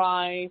is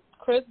by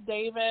Chris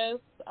Davis,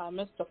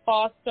 Mr.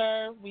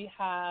 Foster. We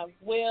have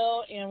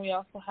Will, and we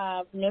also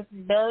have Miss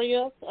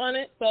Burial on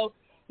it. So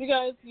you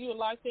guys, you are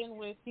locked in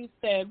with He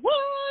Said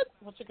What?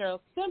 With your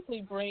girl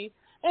Simply Bree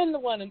and the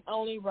one and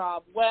only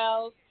Rob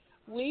Wells.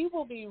 We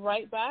will be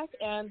right back,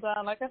 and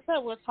like I said,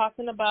 we're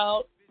talking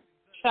about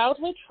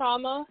childhood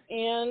trauma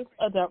and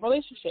adult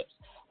relationships.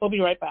 We'll be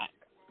right back.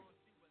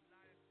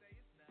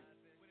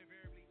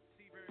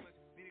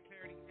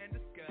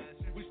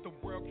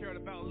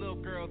 About little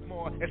girls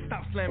more and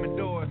stop slamming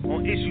doors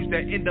on issues that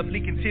end up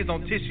leaking tears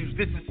on tissues.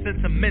 This is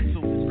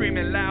sentimental,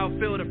 screaming loud,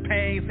 feel the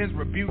pain, sends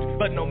rebukes,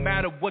 but no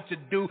matter what you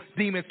do,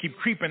 demons keep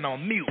creeping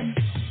on mute.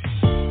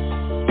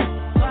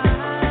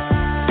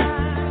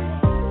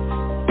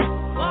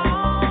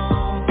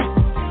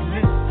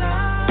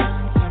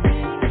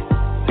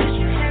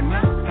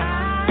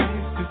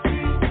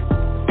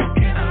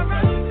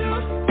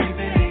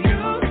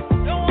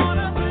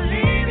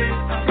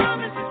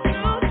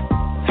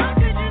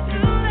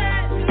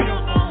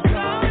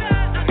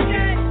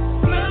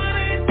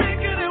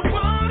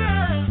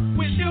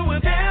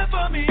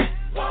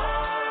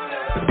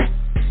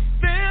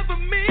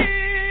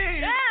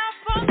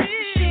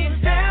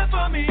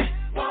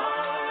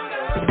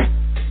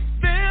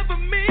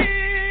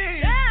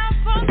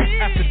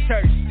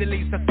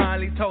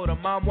 Told her,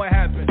 Mom, what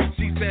happened?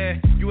 She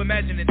said, you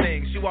imagining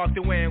things. She walked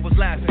away and was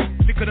laughing.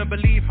 She couldn't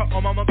believe her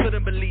own mama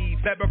couldn't believe.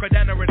 That broke her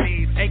down to her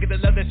knees. Ain't get the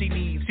love that she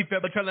needs. She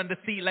felt betrayal and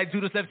deceit like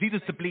Judas left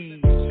Jesus to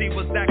bleed. She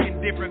was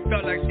acting different,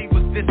 felt like she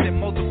was distant.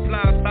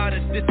 Multiplied by the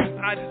distance.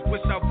 I just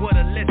wish I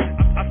would've listened.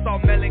 I saw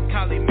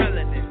melancholy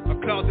melanin, a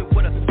closet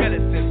with a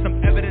skeleton,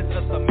 some evidence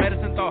of some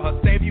medicine. Thought her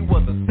savior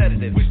was a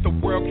sedative. Wish the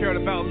world cared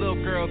about little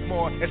girls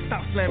more and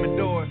stop slamming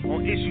doors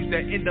on issues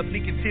that end up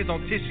leaking tears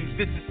on tissues.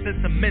 This is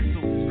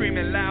sentimental,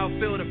 screaming loud,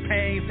 feel the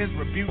pain, sends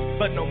rebuke,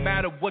 but no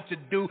matter what you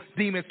do,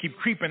 demons keep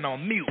creeping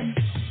on mute.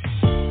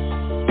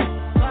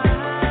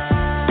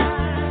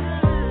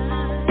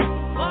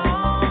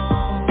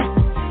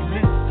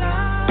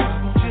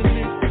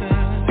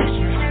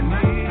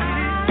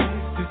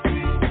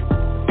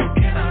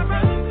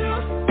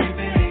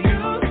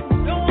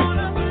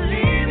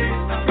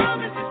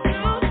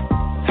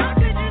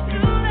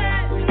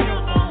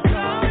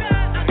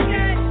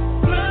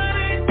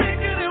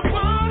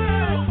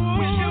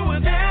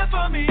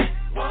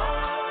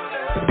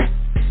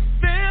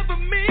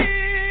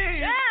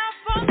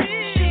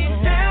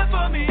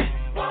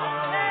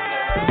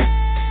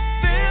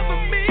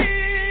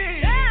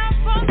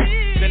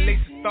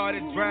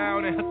 started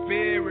drowning, her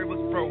spirit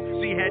was broke.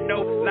 She had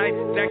no life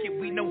jacket,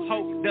 we know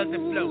hope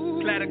doesn't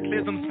float.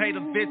 Cataclysms paid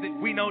a visit,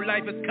 we know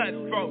life is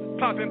cutthroat.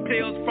 Popping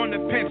pills from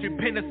the pantry,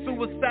 pin a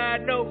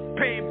suicide note.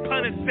 Pain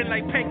punishing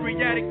like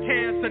pancreatic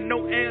cancer,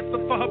 no answer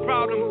for her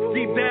problems.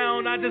 Deep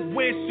down, I just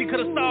wish she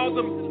could have solved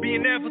them.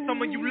 Being there for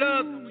someone you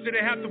love,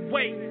 shouldn't have to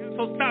wait.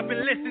 So stop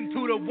and listen to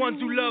the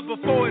ones you love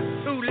before it's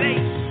too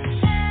late.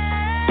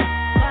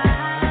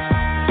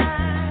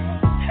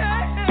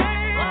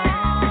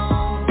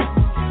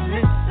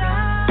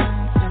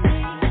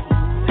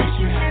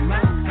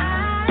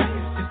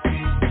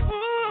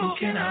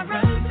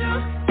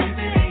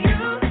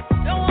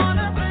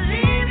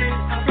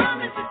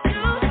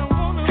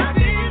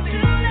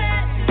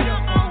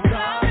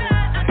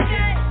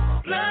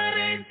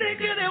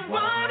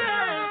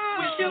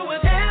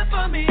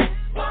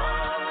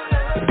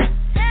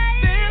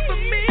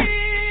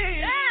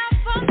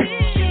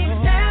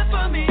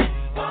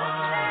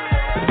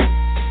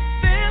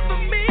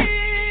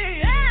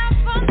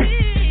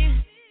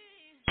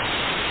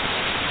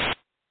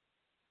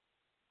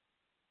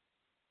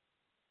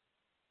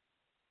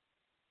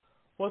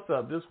 What's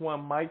up? This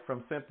one Mike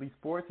from Simply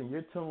Sports, and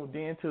you're tuned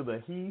in to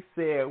the He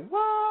Said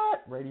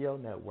What Radio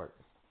Network.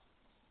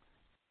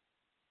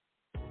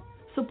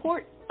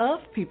 Support of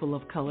people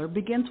of color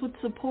begins with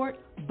support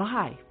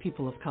by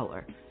people of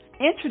color.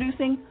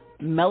 Introducing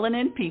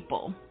Melanin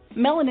People.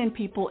 Melanin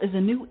People is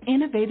a new,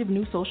 innovative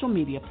new social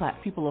media platform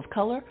for people of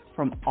color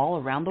from all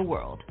around the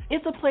world.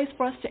 It's a place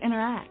for us to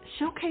interact,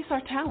 showcase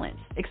our talents,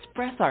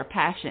 express our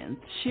passions,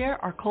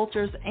 share our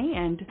cultures,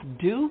 and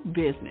do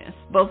business,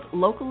 both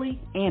locally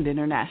and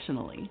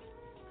internationally.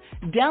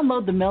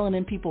 Download the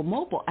Melanin People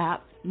mobile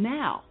app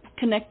now,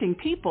 connecting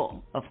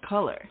people of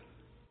color.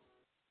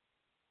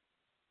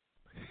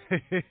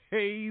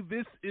 Hey,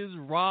 this is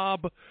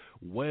Rob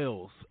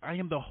Wells. I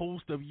am the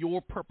host of Your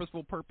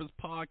Purposeful Purpose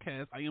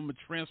podcast. I am a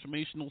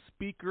transformational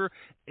speaker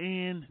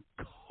and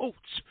coach.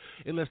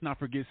 And let's not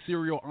forget,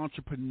 serial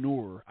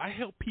entrepreneur. I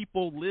help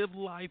people live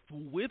life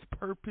with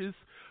purpose,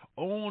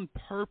 on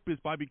purpose,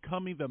 by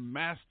becoming the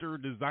master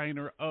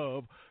designer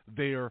of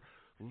their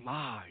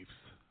lives.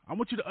 I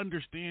want you to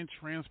understand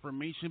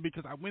transformation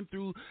because I went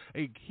through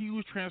a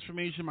huge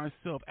transformation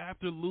myself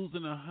after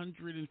losing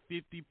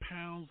 150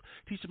 pounds,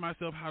 teaching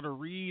myself how to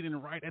read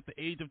and write at the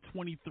age of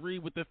 23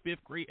 with a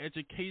 5th grade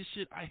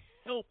education. I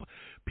help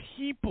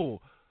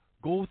people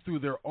go through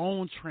their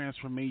own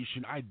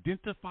transformation,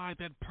 identify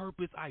that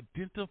purpose,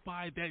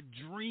 identify that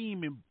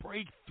dream, and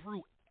break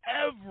through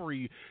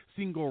every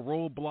single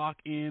roadblock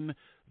in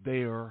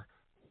their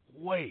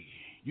way.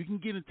 You can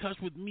get in touch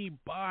with me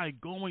by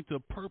going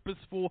to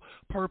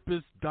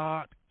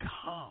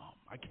purposefulpurpose.com.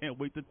 I can't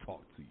wait to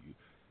talk to you.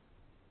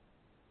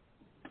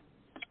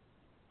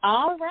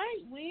 All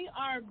right, we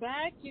are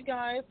back. You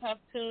guys have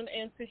tuned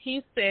into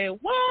He Said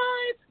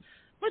What?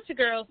 With your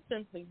girl,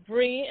 Simply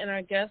Bree, and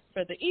our guest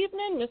for the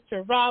evening,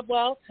 Mr. Rob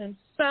Wells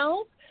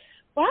himself.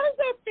 Well, how does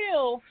that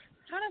feel?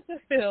 How does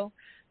it feel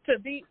to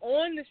be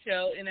on the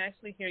show and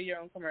actually hear your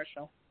own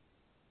commercial?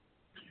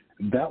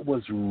 That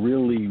was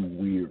really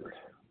weird.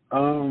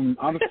 I'm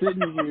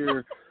sitting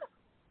here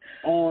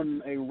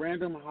on a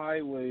random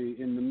highway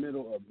in the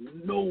middle of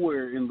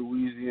nowhere in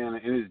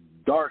Louisiana, and it's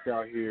dark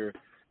out here,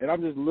 and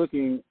I'm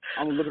looking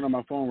on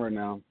my phone right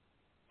now,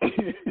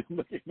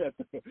 looking at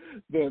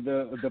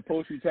the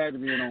post you tagged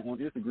me in on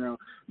Instagram.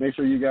 Make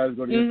sure you guys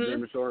go to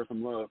Instagram and show her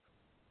some love.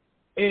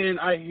 And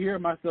I hear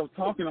myself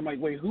talking. I'm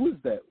like, wait, who is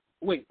that?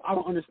 Wait, I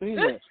don't understand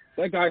that.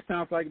 That guy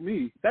sounds like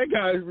me. That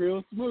guy is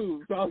real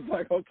smooth. So I was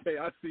like, okay,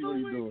 I see what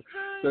he's doing.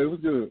 God. So it was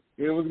good.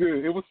 It was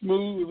good. It was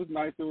smooth. It was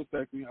nice. It was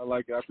sexy. I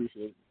like it. I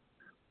appreciate it.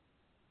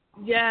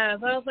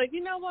 Yes, I was like,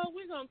 you know what?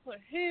 We're going to put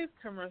his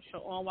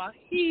commercial on while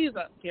he's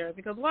up here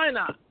because why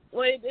not?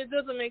 Well, it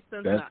doesn't make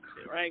sense not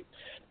to, right?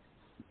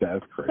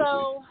 That's crazy.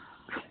 So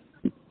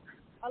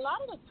a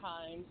lot of the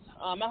times,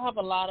 I have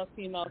a lot of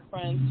female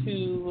friends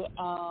who,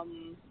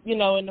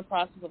 in the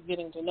process of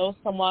getting to know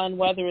someone,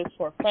 whether it's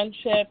for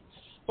friendship,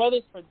 whether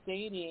it's for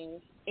dating,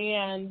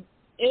 and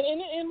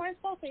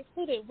myself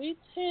included, we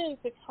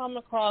tend to come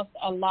across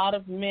a lot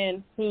of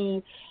men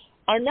who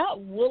are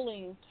not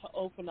willing to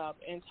open up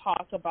and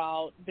talk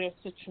about their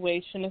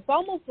situation. It's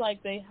almost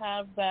like they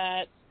have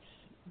that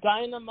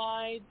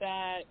dynamite,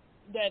 that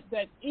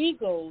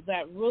ego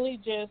that really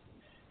just,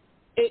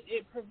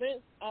 it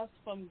prevents us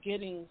from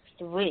getting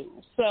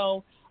through.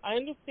 So I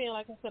understand,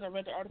 like I said, I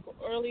read the article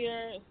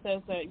earlier. It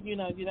says that, you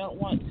don't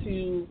want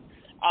to,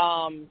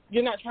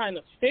 you're not trying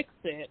to fix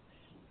it,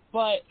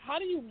 but how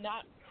do you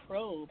not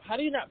probe? How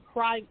do you not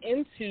pry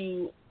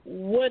into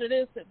what it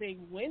is that they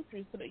went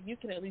through so that you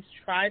can at least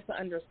try to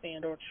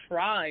understand or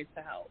try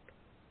to help?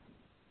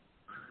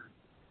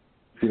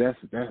 See, that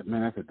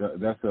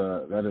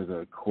is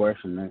a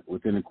question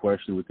within a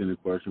question within a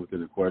question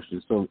within a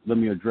question. So let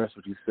me address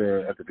what you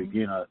said at the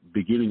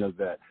beginning of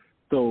that.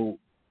 So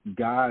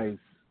guys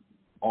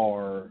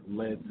are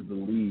led to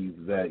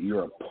believe that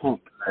you're a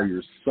punk or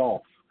you're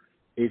soft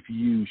if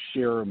you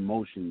share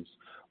emotions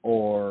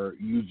or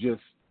you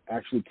just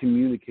actually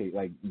communicate,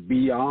 like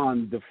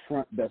beyond the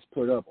front that's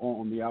put up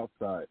on the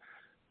outside.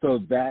 So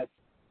that's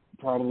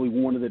probably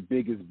one of the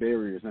biggest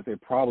barriers. And I say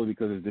probably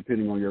because it's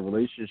depending on your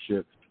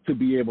relationship to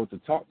be able to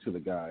talk to the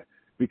guy.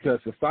 Because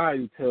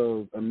society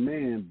tells a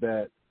man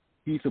that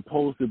he's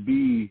supposed to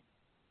be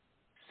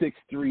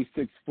 6'3",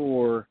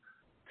 6'4",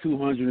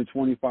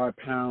 225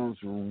 pounds,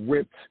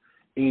 ripped,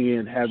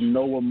 and have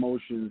no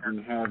emotions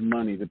and have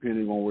money,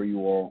 depending on where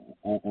you are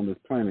on this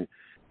planet.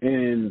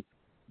 And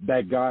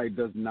that guy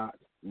does not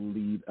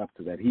lead up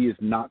to that. He is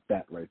not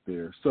that right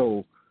there.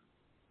 So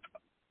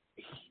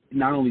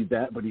not only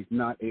that, but he's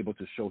not able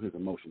to show his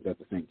emotions at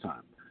the same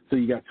time. So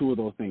you got two of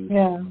those things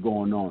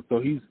going on.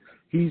 So he's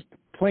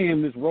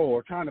playing this role,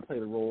 or trying to play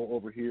the role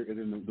over here, and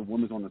then the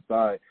woman's on the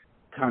side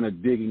kind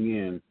of digging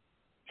in,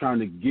 trying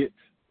to get,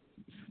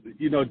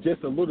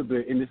 just a little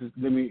bit. And this is,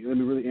 let me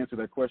really answer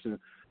that question.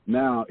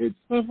 Now, it's,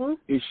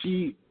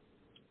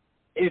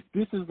 if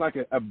this is like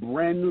a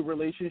brand new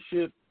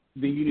relationship,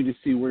 then you need to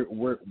see where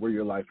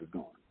your life is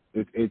going.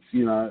 It's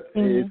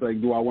it's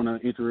like, do I want to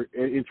enter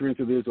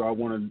into this, or I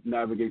want to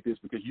navigate this?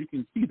 Because you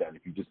can see that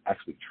if you just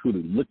actually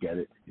truly look at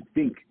it and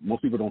think.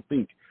 Most people don't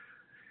think.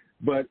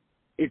 But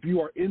if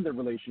you are in the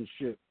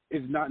relationship,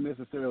 it's not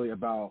necessarily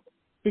about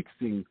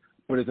fixing,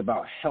 but it's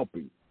about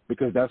helping,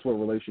 because that's what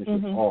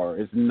relationships are.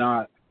 It's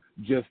not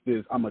just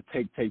this, I'm going to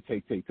take. It's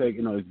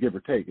give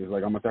or take. It's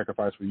like, I'm going to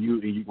sacrifice for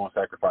you and you're going to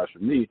sacrifice for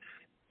me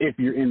if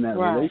you're in that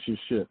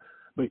relationship.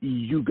 But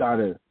you got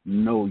to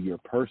know your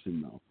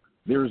person, though.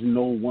 There's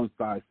no one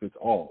size fits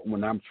all.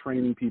 When I'm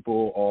training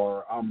people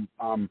or I'm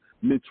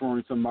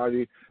mentoring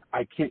somebody,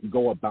 I can't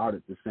go about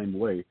it the same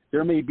way.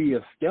 There may be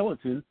a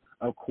skeleton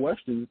of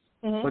questions,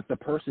 but the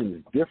person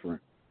is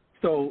different.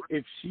 So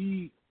if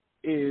she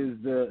is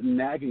the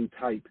nagging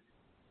type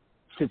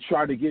to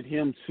try to get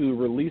him to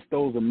release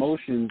those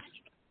emotions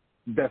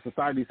that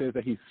society says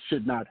that he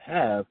should not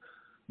have,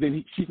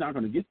 then she's not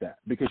going to get that,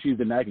 because she's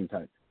the nagging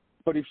type.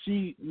 But if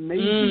she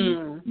maybe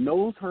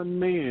knows her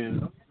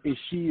man and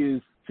she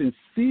is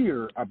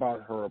sincere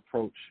about her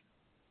approach,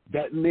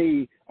 that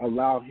may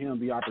allow him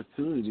the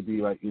opportunity to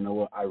be like, you know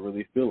what, I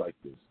really feel like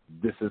this.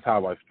 This is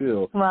how I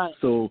feel. Right.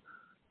 So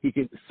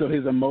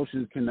his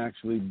emotions can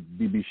actually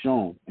be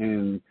shown.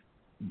 And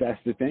that's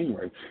the thing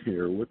right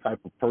here. What type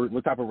of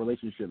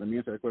relationship? Let me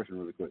answer that question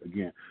really quick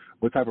again.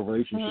 What type of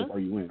relationship are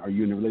you in? Are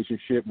you in a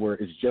relationship where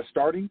it's just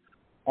starting,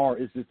 or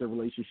is this a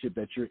relationship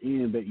that you're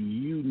in that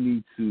you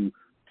need to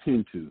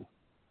tend to?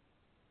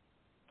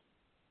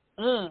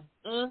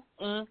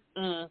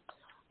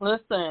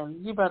 Listen,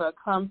 you better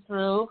come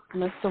through,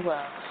 Mr.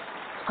 Wells.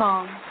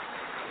 Come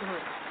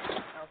through,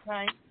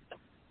 okay?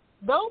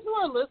 Those who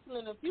are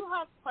listening, if you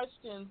have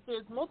questions,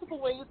 there's multiple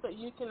ways that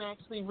you can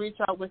actually reach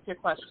out with your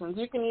questions.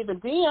 You can either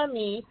DM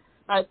me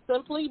at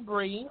Simply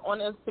Bree on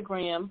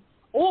Instagram,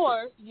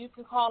 or you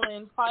can call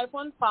in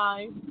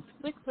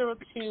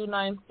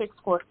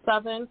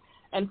 515-602-9647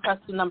 and press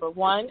the number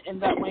 1,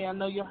 and that way I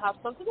know you'll have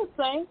something to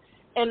say,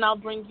 and I'll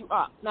bring you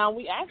up. Now,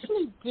 we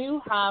actually do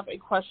have a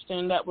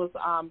question that was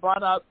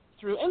brought up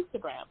through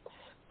Instagram.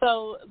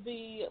 So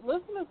the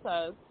listener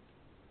says,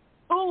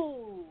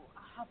 I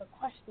have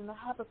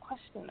a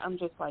question. I'm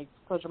just like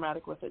so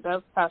dramatic with it.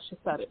 That's how she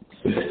said it.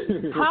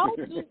 How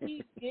do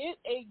we get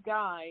a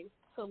guy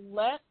to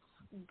let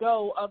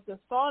go of the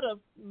thought of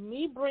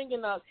me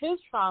bringing up his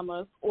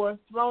traumas or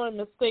throwing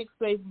mistakes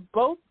they've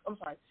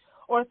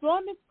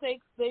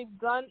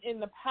done in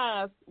the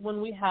past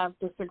when we have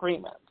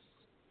disagreements?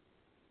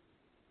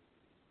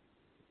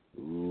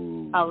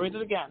 Ooh. I'll read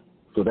it again.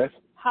 So that's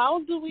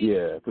how do we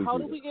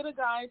we get a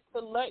guy to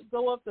let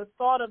go of the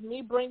thought of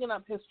me bringing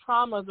up his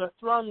traumas or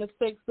throwing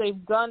mistakes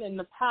they've done in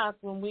the past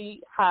when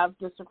we have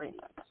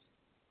disagreements?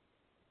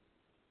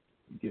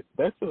 Yeah,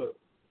 that's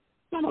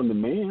not on the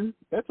man.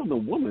 That's on the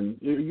woman.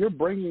 You're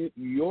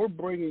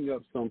bringing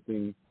up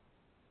something.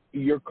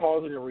 You're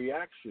causing a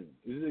reaction.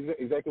 This is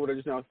exactly what I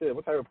just now said.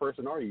 What type of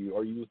person are you?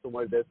 Are you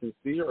somebody that's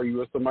sincere? Are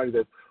you somebody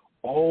that's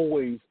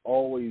always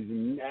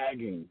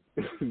nagging?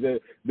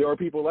 There are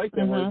people like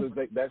that. Where it's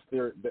like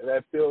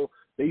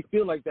they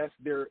feel like that's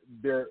their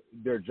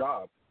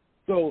job.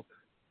 So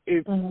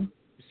if as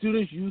soon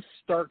as you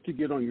start to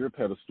get on your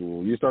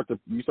pedestal, you start to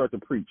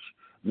preach,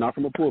 not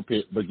from a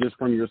pulpit, but just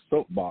from your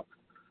soapbox,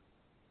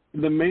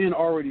 the man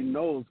already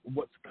knows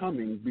what's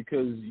coming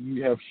because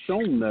you have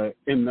shown that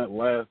in that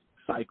last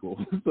cycle.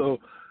 So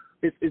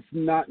it's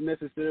not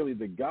necessarily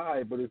the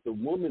guy, but it's the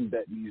woman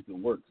that needs to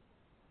work.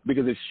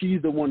 Because if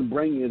she's the one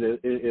bringing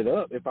it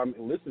up, if I'm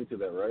listening to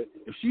that, right?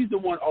 If she's the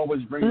one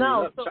always bringing it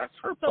up, that's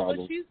her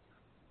problem.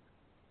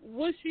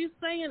 What she's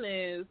saying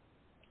is,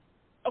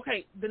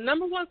 okay, the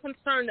number one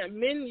concern that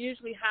men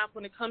usually have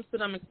when it comes to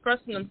them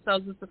expressing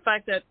themselves is the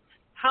fact that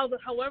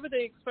however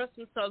they express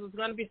themselves is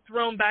going to be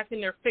thrown back in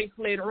their face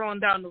later on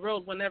down the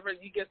road whenever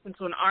he gets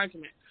into an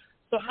argument.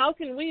 So how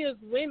can we as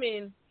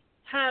women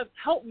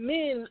help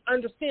men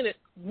understand that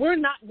we're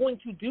not going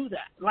to do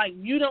that? Like,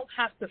 you don't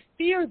have to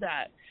fear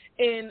that,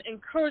 and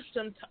encourage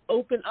them to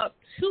open up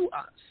to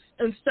us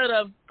instead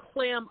of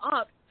clam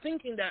up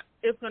thinking that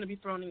it's going to be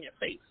thrown in your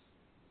face.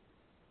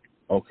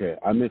 Okay,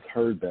 I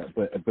misheard that,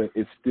 but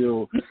it's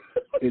still,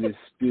 it is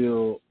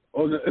still.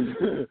 Oh, no,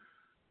 it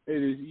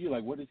is. You're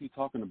like, what is he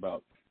talking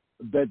about?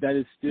 That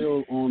is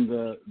still on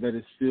the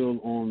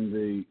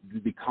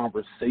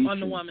conversation. On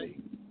the woman.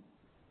 Thing.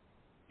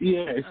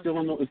 Yeah, it's still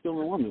on the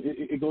woman.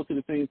 It goes to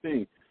the same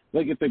thing.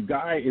 Like if the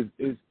guy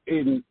is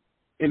in,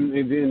 and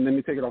then let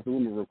me take it off the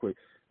woman real quick.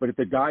 But if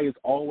the guy is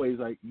always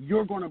like,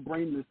 you're going to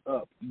bring this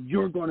up,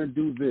 you're going to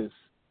do this,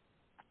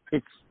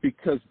 it's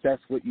because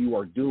that's what you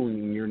are doing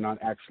and you're not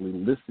actually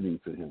listening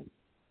to him.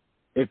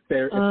 If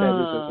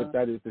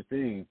that is the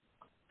thing.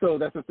 So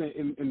that's the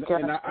thing.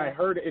 And I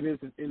heard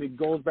it, and it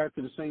goes back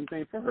to the same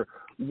thing for her.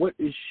 What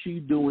is she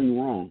doing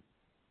wrong?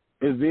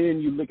 And then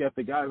you look at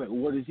the guy like,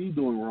 what is he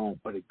doing wrong?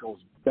 But it goes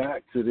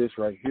back to this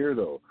right here,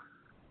 though.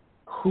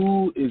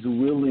 Who is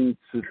willing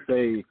to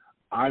say,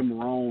 I'm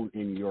wrong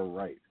and you're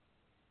right?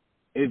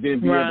 And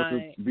then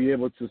be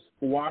able to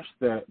squash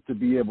that, to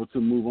be able to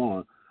move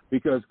on.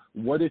 Because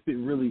what if it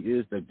really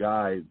is the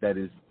guy that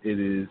is,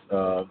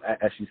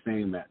 as she's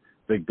saying that,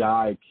 the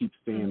guy keeps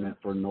saying that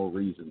for no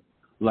reason.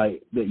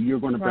 Like, that you're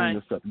going to bring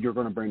this up, you're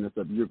going to bring this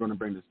up, you're going to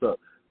bring this up.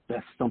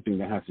 That's something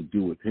that has to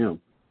do with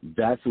him.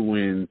 That's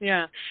when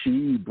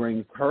she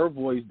brings her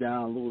voice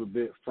down a little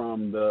bit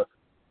from the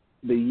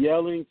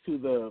yelling to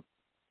the,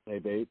 hey,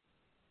 babe,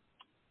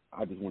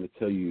 I just want to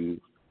tell you,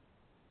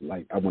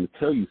 like, I want to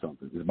tell you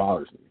something. It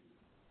bothers me.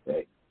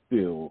 Hey,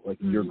 feel like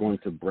you're going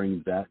to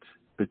bring that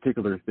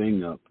particular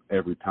thing up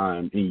every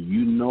time, and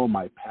you know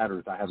my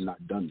patterns. I have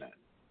not done that.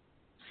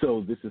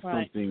 So this is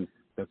something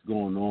that's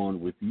going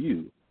on with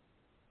you,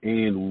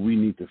 and we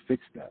need to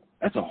fix that.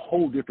 That's a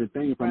whole different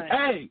thing from,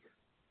 hey,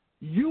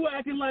 you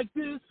acting like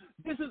this.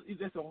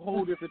 That's a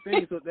whole different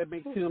thing. So that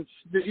makes him,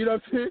 you know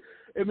what I'm saying?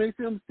 It makes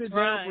him sit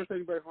down for a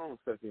second, back home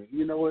a second.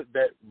 You know what?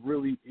 That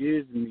really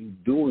is me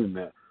doing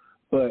that.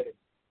 But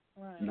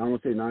I don't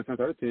want to say 9 times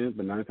out of 10,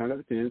 but 9 times out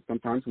of 10,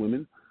 sometimes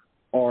women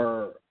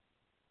are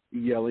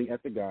yelling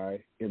at the guy,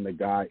 and the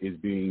guy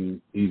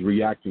he's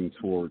reacting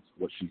towards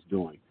what she's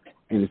doing.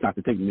 And it's not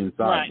to take me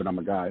inside, but I'm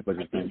a guy, but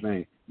it's the same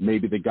thing.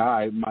 Maybe the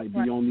guy might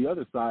be on the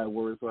other side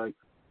where it's like,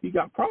 he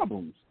got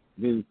problems.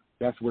 Then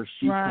that's where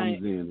she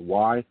comes in.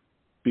 Why?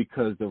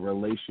 Because the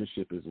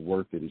relationship is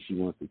worth it and she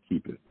wants to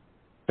keep it.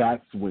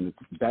 That's when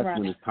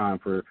it's time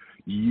for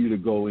you to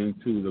go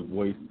into the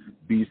voice,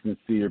 be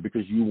sincere,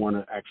 because you want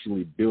to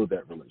actually build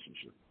that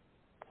relationship.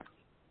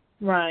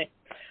 Right.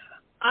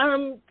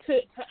 To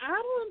add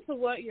on to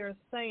what you're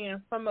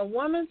saying, from a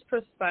woman's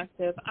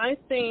perspective, I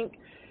think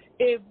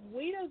if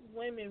we as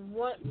women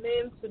want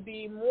men to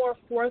be more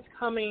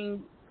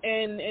forthcoming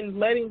and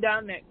letting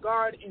down that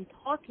guard and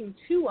talking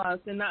to us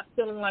and not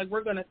feeling like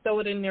we're going to throw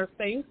it in their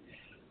face,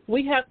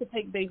 we have to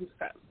take baby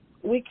steps.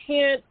 We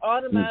can't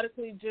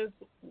automatically just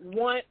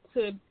want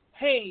to,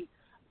 hey,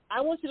 I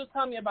want you to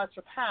tell me about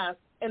your past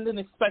and then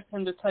expect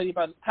him to tell you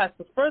about his past.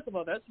 Because first of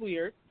all, that's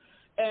weird.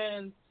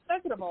 And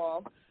second of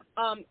all,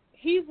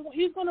 he's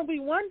going to be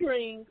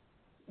wondering,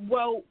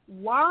 well,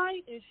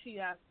 why is she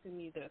asking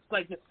me this?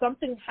 Like, did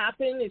something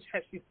happen?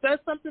 Has she said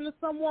something to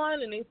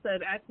someone and they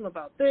said, ask him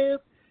about this?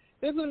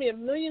 There's going to be a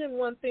million and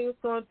one things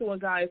going through a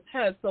guy's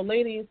head. So,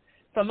 ladies,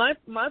 from my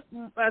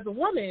as a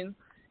woman,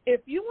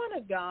 if you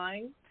want a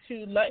guy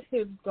to let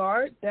his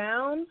guard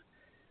down,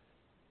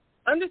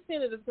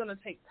 understand that it's going to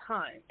take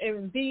time.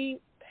 And be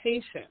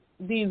patient.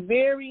 Be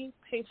very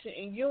patient.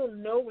 And you'll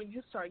know when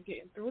you start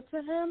getting through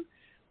to him,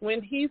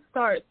 when he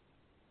starts,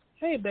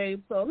 hey,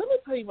 babe, so let me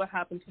tell you what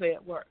happened today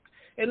at work.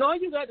 And all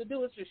you got to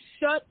do is just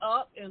shut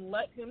up and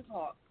let him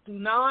talk. Do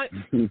not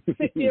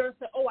sit there and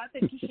say, oh, I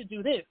think you should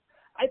do this.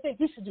 I think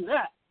you should do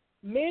that.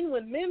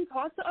 When men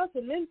talk to us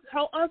and men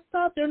tell us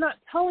stuff, they're not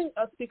telling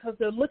us because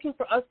they're looking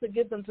for us to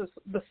give them to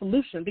the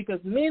solution, because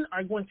men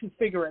are going to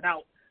figure it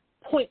out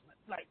point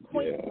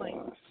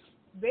blank.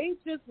 They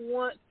just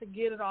want to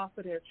get it off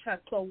of their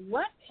chest. So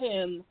let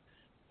him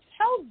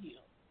tell you.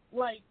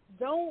 Like,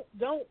 don't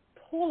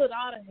pull it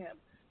out of him.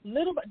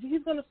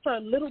 He's going to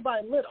start little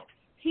by little.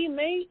 He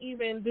may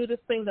even do this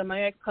thing that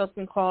my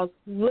ex-husband calls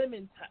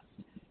lemon test,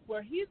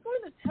 where he's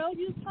going to tell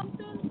you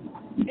something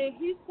and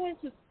he's going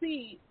to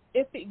see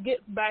if it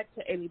gets back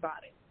to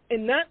anybody.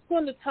 And that's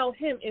going to tell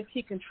him if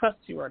he can trust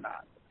you or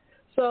not.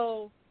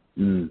 So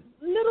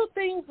little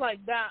things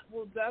like that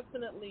will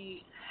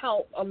definitely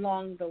help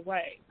along the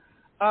way.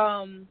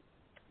 Now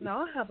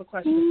I have a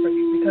question for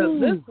you,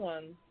 because this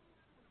one...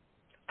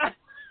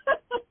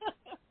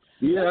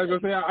 Yeah, I was gonna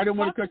say, I didn't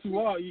want to cut you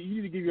off. You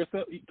need to give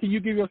yourself. Can you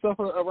give yourself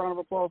a round of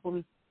applause for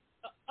me?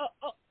 Yeah,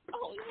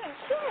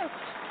 sure.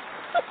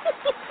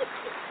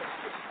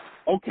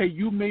 Okay,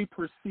 you may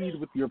proceed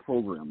with your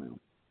program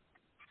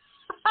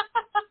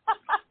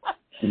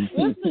now.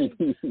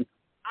 Listen,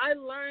 I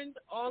learned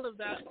all of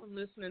that from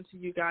listening to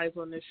you guys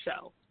on this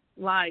show.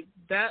 Like,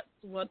 that's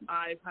what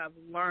I have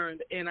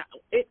learned, and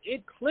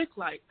it clicked.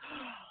 Like,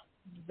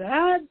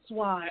 that's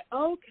why.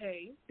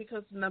 Okay,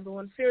 because the number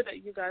one fear that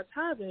you guys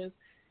have is,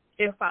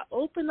 if I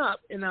open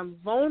up and I'm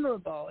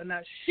vulnerable and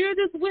I share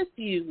this with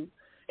you,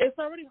 it's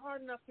already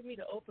hard enough for me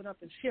to open up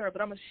and share it,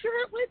 but I'm going to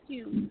share it with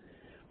you.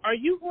 Are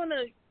you going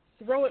to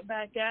throw it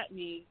back at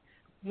me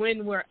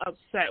when we're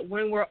upset,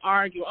 when we're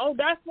arguing. Oh,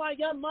 that's why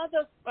your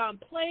mother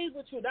plays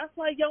with you. That's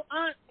why your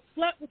aunt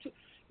slept with you.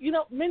 You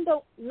know, men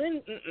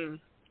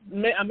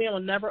a man will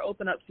never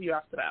open up to you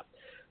after that.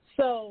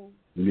 So,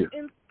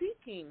 in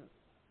speaking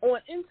on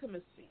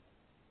intimacy,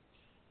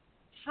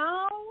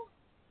 how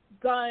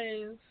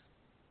does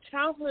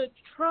childhood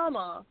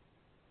trauma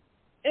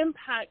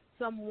impact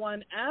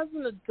someone as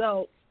an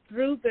adult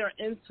through their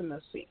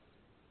intimacy?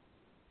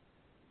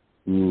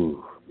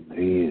 Ooh,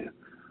 man.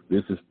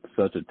 This is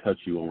such a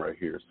touchy one right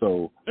here.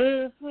 So,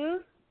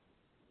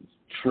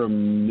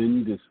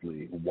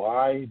 tremendously.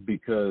 Why?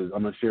 Because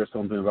I'm going to share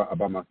something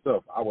about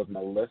myself. I was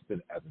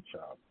molested as a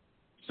child.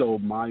 So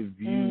my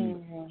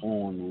view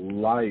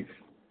on life,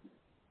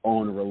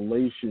 on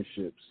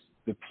relationships,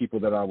 the people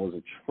that I was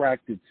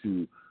attracted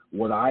to,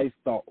 what I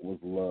thought was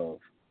love,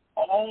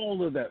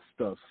 all of that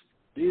stuff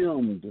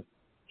stemmed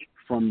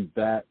from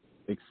that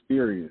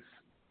experience.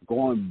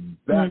 Going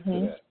back to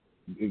that,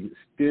 it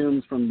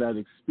stems from that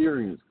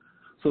experience.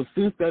 So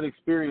since that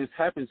experience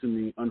happened to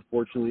me,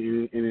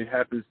 unfortunately, and it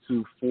happens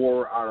to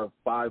 4 out of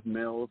 5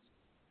 males,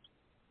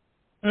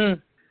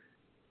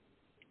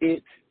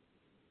 it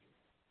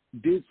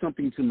did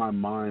something to my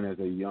mind as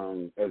a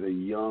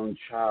young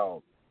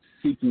child,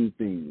 seeking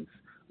things,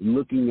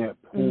 looking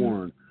at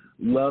porn,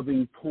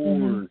 loving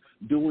porn,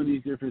 doing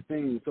these different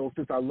things. So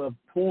since I love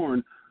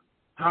porn,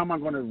 how am I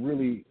going to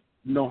really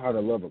know how to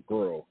love a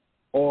girl?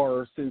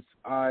 Or since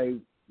I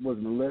was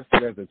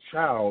molested as a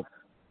child,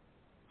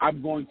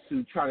 I'm going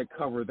to try to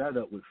cover that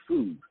up with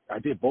food. I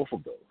did both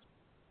of those.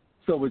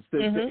 So it's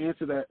to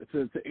answer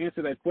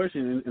that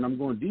question, and I'm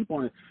going deep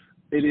on it.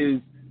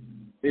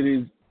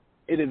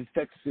 It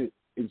affects it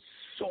in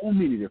so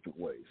many different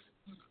ways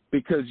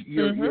because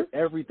your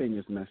everything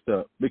is messed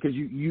up. Because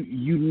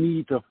you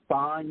need to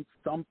find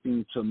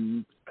something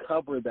to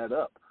cover that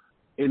up,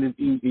 and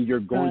you're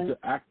going to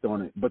act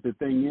on it. But the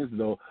thing is,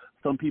 though,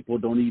 some people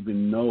don't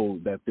even know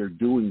that they're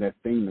doing that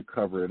thing to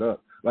cover it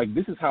up. Like,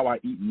 this is how I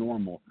eat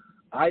normal.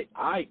 I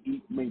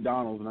eat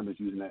McDonald's, and I'm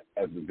just using that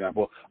as an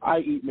example. I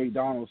eat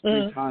McDonald's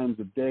 3 times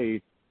a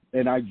day,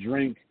 and I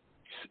drink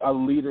a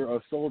liter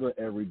of soda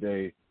every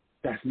day.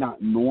 That's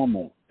not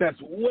normal. That's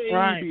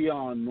way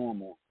beyond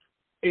normal.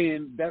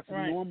 And that's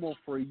normal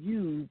for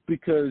you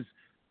because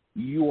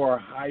you are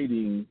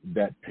hiding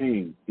that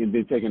pain and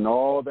then taking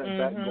all that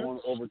back going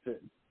over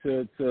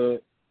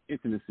to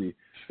intimacy.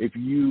 If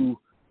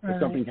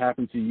something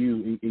happened to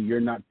you and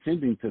you're not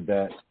tending to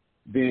that,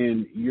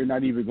 then you're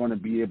not even going to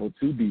be able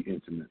to be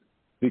intimate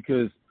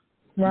because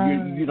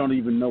you don't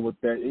even know what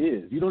that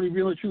is. You don't even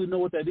really truly know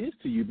what that is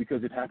to you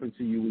because it happened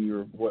to you when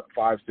you were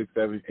 5, 6,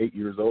 7, 8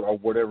 years old or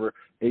whatever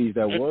age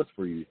that was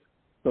for you.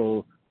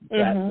 So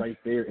that right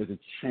there is a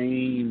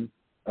chain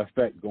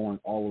effect going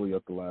all the way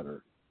up the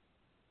ladder.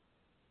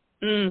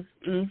 And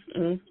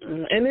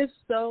it's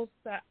so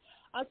sad.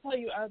 I'll tell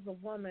you, as a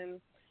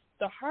woman,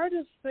 the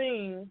hardest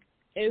thing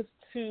is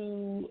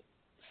to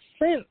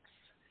sense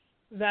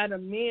that a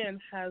man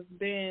has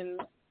been,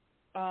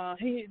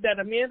 that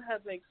a man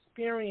has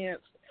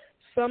experienced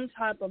some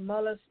type of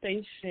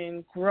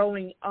molestation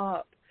growing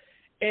up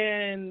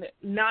and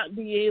not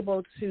be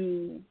able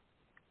to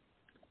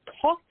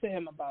talk to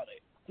him about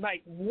it.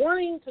 Like,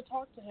 wanting to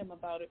talk to him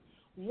about it,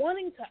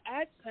 wanting to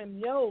ask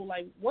him,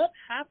 like, what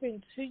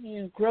happened to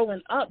you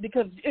growing up?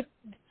 Because if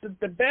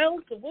the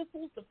bells, the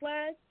whistles, the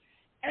flags,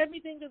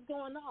 everything is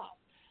going off.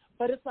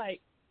 But it's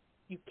like,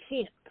 you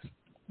can't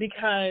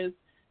because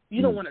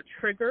you don't want to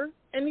trigger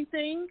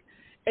anything,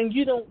 and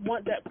you don't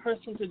want that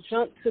person to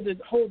jump to the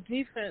whole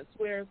defense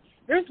where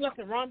there's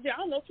nothing wrong here. I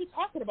don't know what you're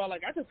talking about.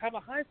 Like, I just have a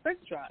high sex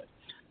drive.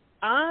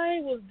 I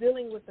was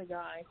dealing with a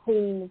guy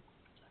who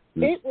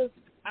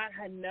I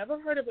had never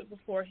heard of it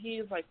before.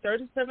 He's like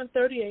 37,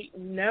 38,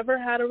 never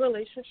had a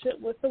relationship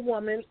with a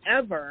woman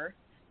ever,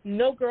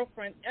 no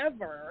girlfriend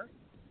ever,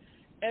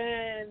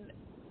 and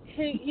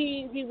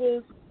he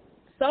was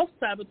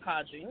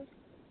self-sabotaging,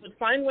 would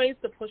find ways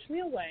to push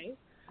me away.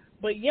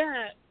 But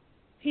yet,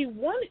 he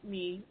wanted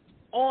me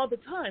all the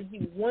time.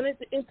 He wanted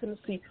the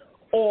intimacy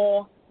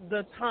all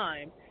the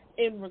time.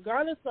 And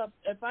regardless of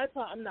if I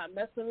thought I'm not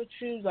messing with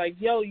you, like,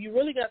 you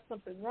really got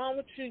something wrong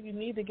with you. You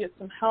need to get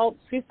some help.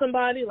 See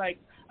somebody. Like,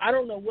 I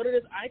don't know what it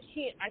is. I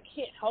can't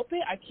help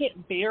it. I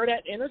can't bear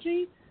that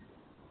energy.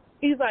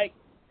 He's like,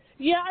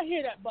 yeah, I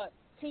hear that, but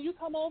can you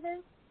come over?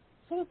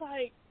 So it's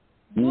like,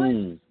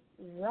 what's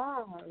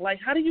wrong? Like,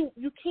 how do you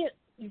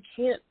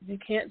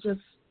can't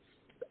just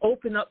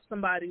open up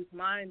somebody's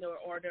mind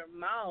or their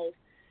mouth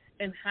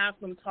and have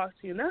them talk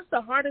to you. And that's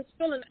the hardest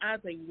feeling as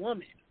a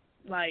woman,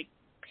 like,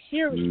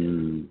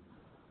 period.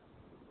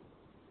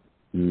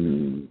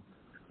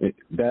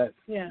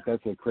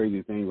 That's a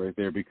crazy thing right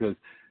there because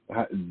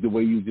the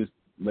way you just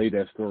laid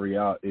that story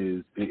out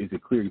is a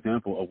clear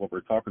example of what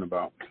we're talking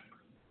about.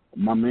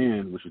 My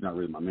man, which is not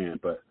really my man,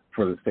 but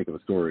for the sake of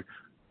the story,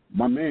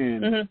 my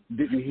man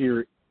didn't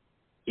hear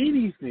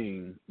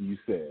anything you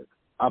said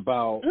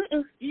about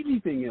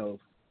anything else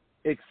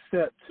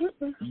except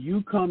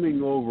you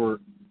coming over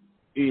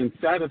and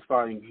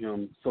satisfying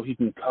him so he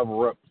can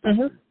cover up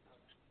something.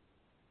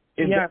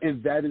 And,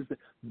 and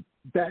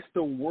that's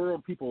the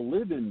world people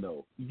live in,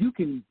 though. You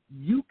can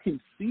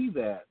see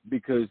that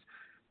because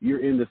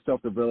you're in the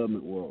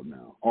self-development world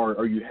now,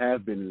 or you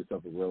have been in the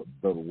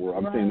self-development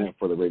world. I'm saying that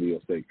for the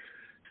radio's sake.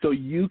 So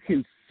you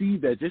can see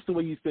that just the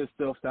way you said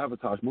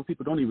self-sabotage. Most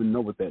people don't even know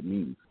what that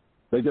means.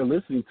 Like, they're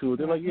listening to it.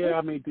 They're like, yeah,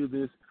 I may do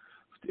this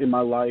in my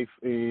life,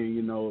 and,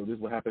 you know, this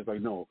is what happens.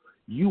 Like, no,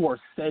 you are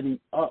setting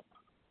up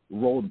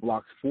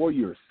roadblocks for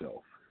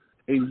yourself.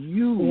 And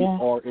you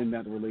are in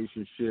that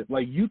relationship.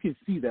 Like, you can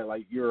see that.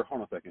 Like, hold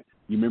on a second.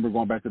 You remember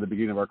going back to the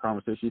beginning of our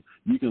conversation?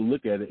 You can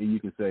look at it and you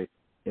can say,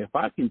 if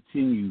I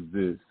continue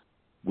this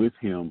with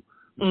him,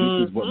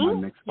 this is what my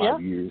next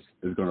 5 years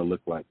is going to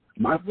look like.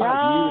 My 5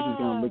 years is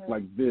going to look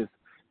like this.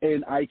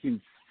 And I can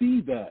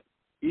see that.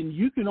 And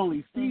you can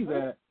only see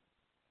that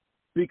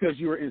because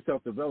you are in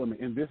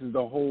self-development. And this is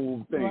the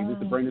whole thing.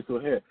 Just to bring this to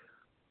a head.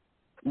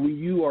 When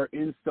you are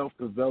in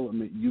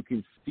self-development, you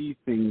can see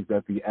things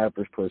that the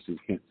average person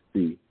can't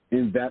see.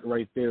 And that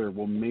right there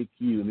will make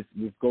you, and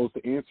this goes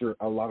to answer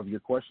a lot of your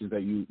questions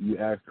that you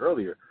asked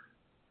earlier.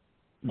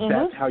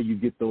 That's how you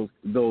get those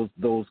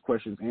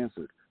questions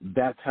answered.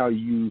 That's how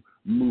you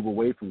move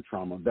away from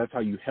trauma. That's how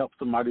you help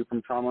somebody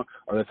from trauma,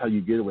 or that's how you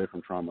get away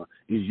from trauma,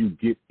 is you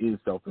get in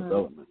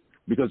self-development.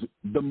 Because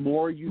the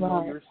more you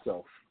know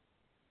yourself,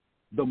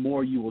 the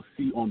more you will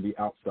see on the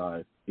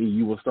outside, and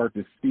you will start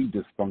to see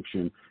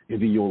dysfunction,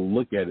 and then you'll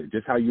look at it.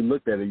 Just how you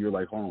looked at it, you're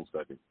like, hold on a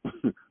second.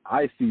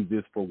 I see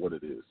this for what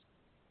it is.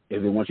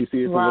 And then once you see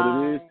it for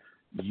what it is,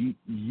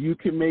 you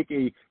can make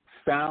a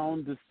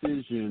sound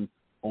decision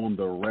on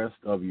the rest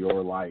of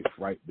your life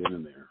right then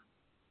and there.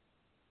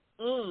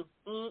 Listen,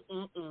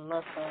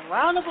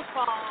 round of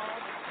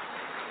applause.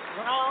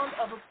 Round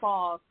of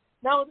applause.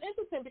 Now, it's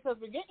interesting because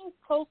we're getting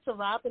close to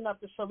wrapping up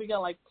the show. We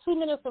got like 2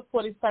 minutes and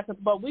 40 seconds,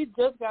 but we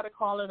just got a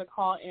caller to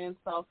call in.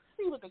 So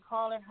see what the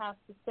caller has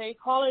to say.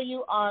 Caller,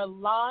 you are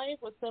live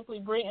with Simply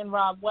Bree and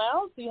Rob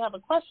Wells. Do you have a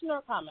question or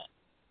a comment?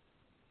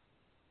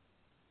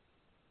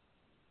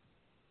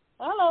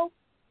 Hello.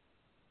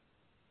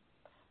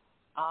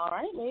 All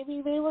right,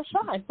 maybe they were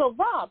shy. So,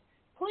 Rob,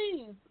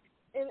 please,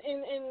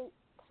 in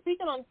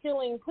speaking on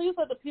healing, please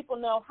let the people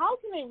know, how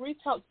can they reach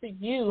out to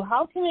you?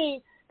 How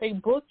can they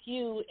book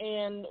you,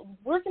 and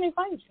where can they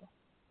find you?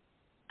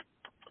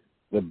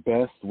 The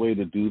best way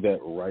to do that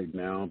right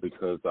now,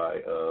 because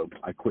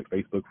I quit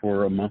Facebook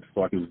for a month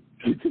so I can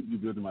continue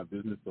building my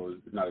business, so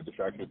it's not a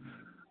distraction.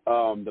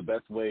 The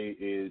best way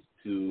is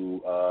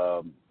to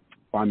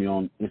find me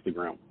on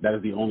Instagram. That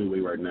is the only way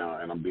right now,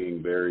 and I'm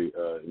being very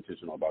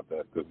intentional about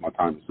that because my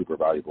time is super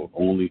valuable.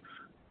 Only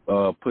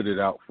put it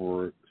out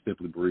for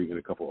Simply Bree and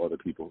a couple other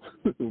people.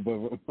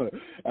 but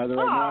as of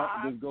right now,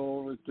 just go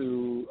over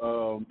to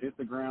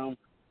Instagram,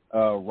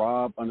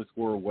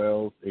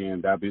 Rob_Wells,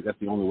 and that's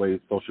the only way,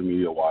 social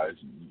media-wise,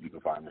 you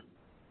can find me.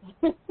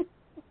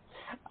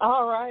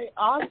 All right.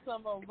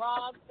 Awesome. Well,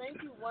 Rob,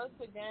 thank you once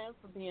again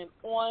for being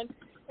on.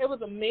 It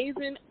was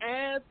amazing,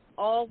 as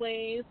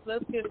always.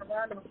 Let's give a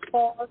round of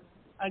applause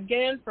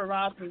again for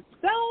Rob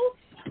himself.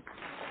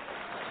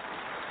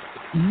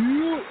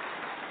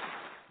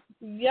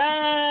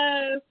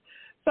 Yes.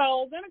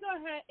 So we're going to go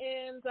ahead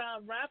and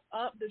wrap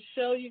up the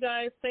show, you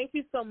guys. Thank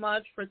you so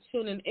much for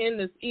tuning in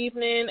this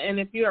evening. And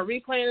if you are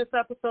replaying this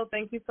episode,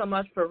 thank you so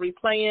much for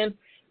replaying.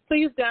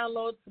 Please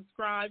download,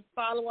 subscribe,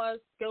 follow us.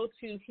 Go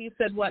to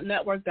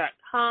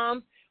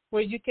HeSaidWhatNetwork.com,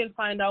 where you can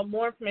find out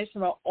more information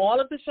about all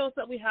of the shows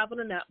that we have on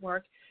the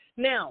network.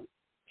 Now,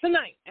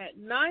 tonight at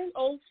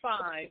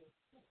 9:05,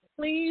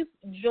 please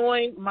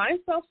join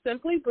myself,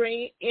 Simply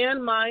Bree,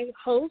 and my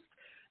host,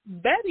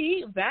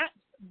 Betty, That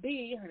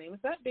B, her name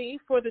is That B,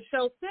 for the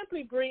show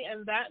Simply Bree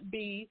and That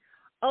B,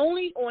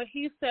 only on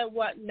He Said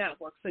What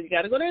Network. So you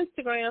got to go to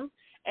Instagram,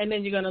 and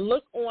then you're going to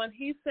look on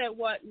He Said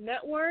What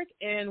Network,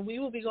 and we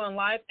will be going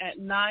live at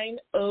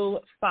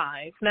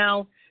 9:05.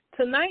 Now,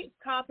 tonight's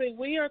topic,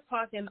 we are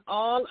talking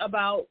all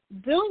about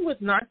dealing with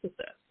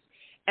narcissists.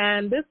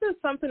 And this is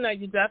something that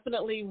you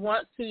definitely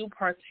want to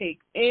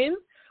partake in.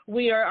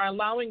 We are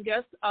allowing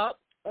guests up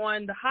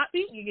on the hot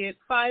seat. You get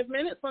 5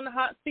 minutes on the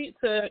hot seat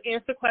to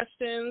answer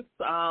questions,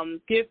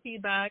 give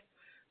feedback.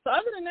 So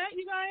other than that,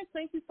 you guys,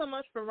 thank you so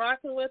much for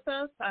rocking with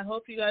us. I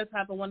hope you guys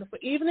have a wonderful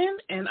evening,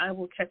 and I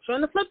will catch you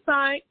on the flip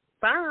side.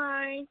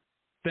 Bye.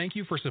 Thank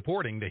you for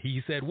supporting the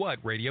He Said What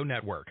Radio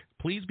Network.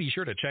 Please be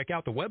sure to check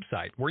out the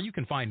website where you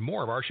can find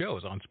more of our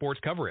shows on sports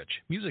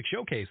coverage, music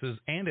showcases,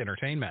 and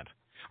entertainment.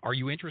 Are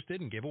you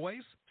interested in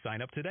giveaways?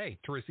 Sign up today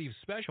to receive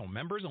special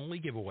members-only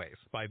giveaways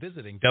by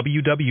visiting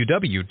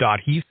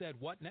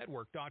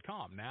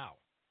www.hesaidwhatnetwork.com now.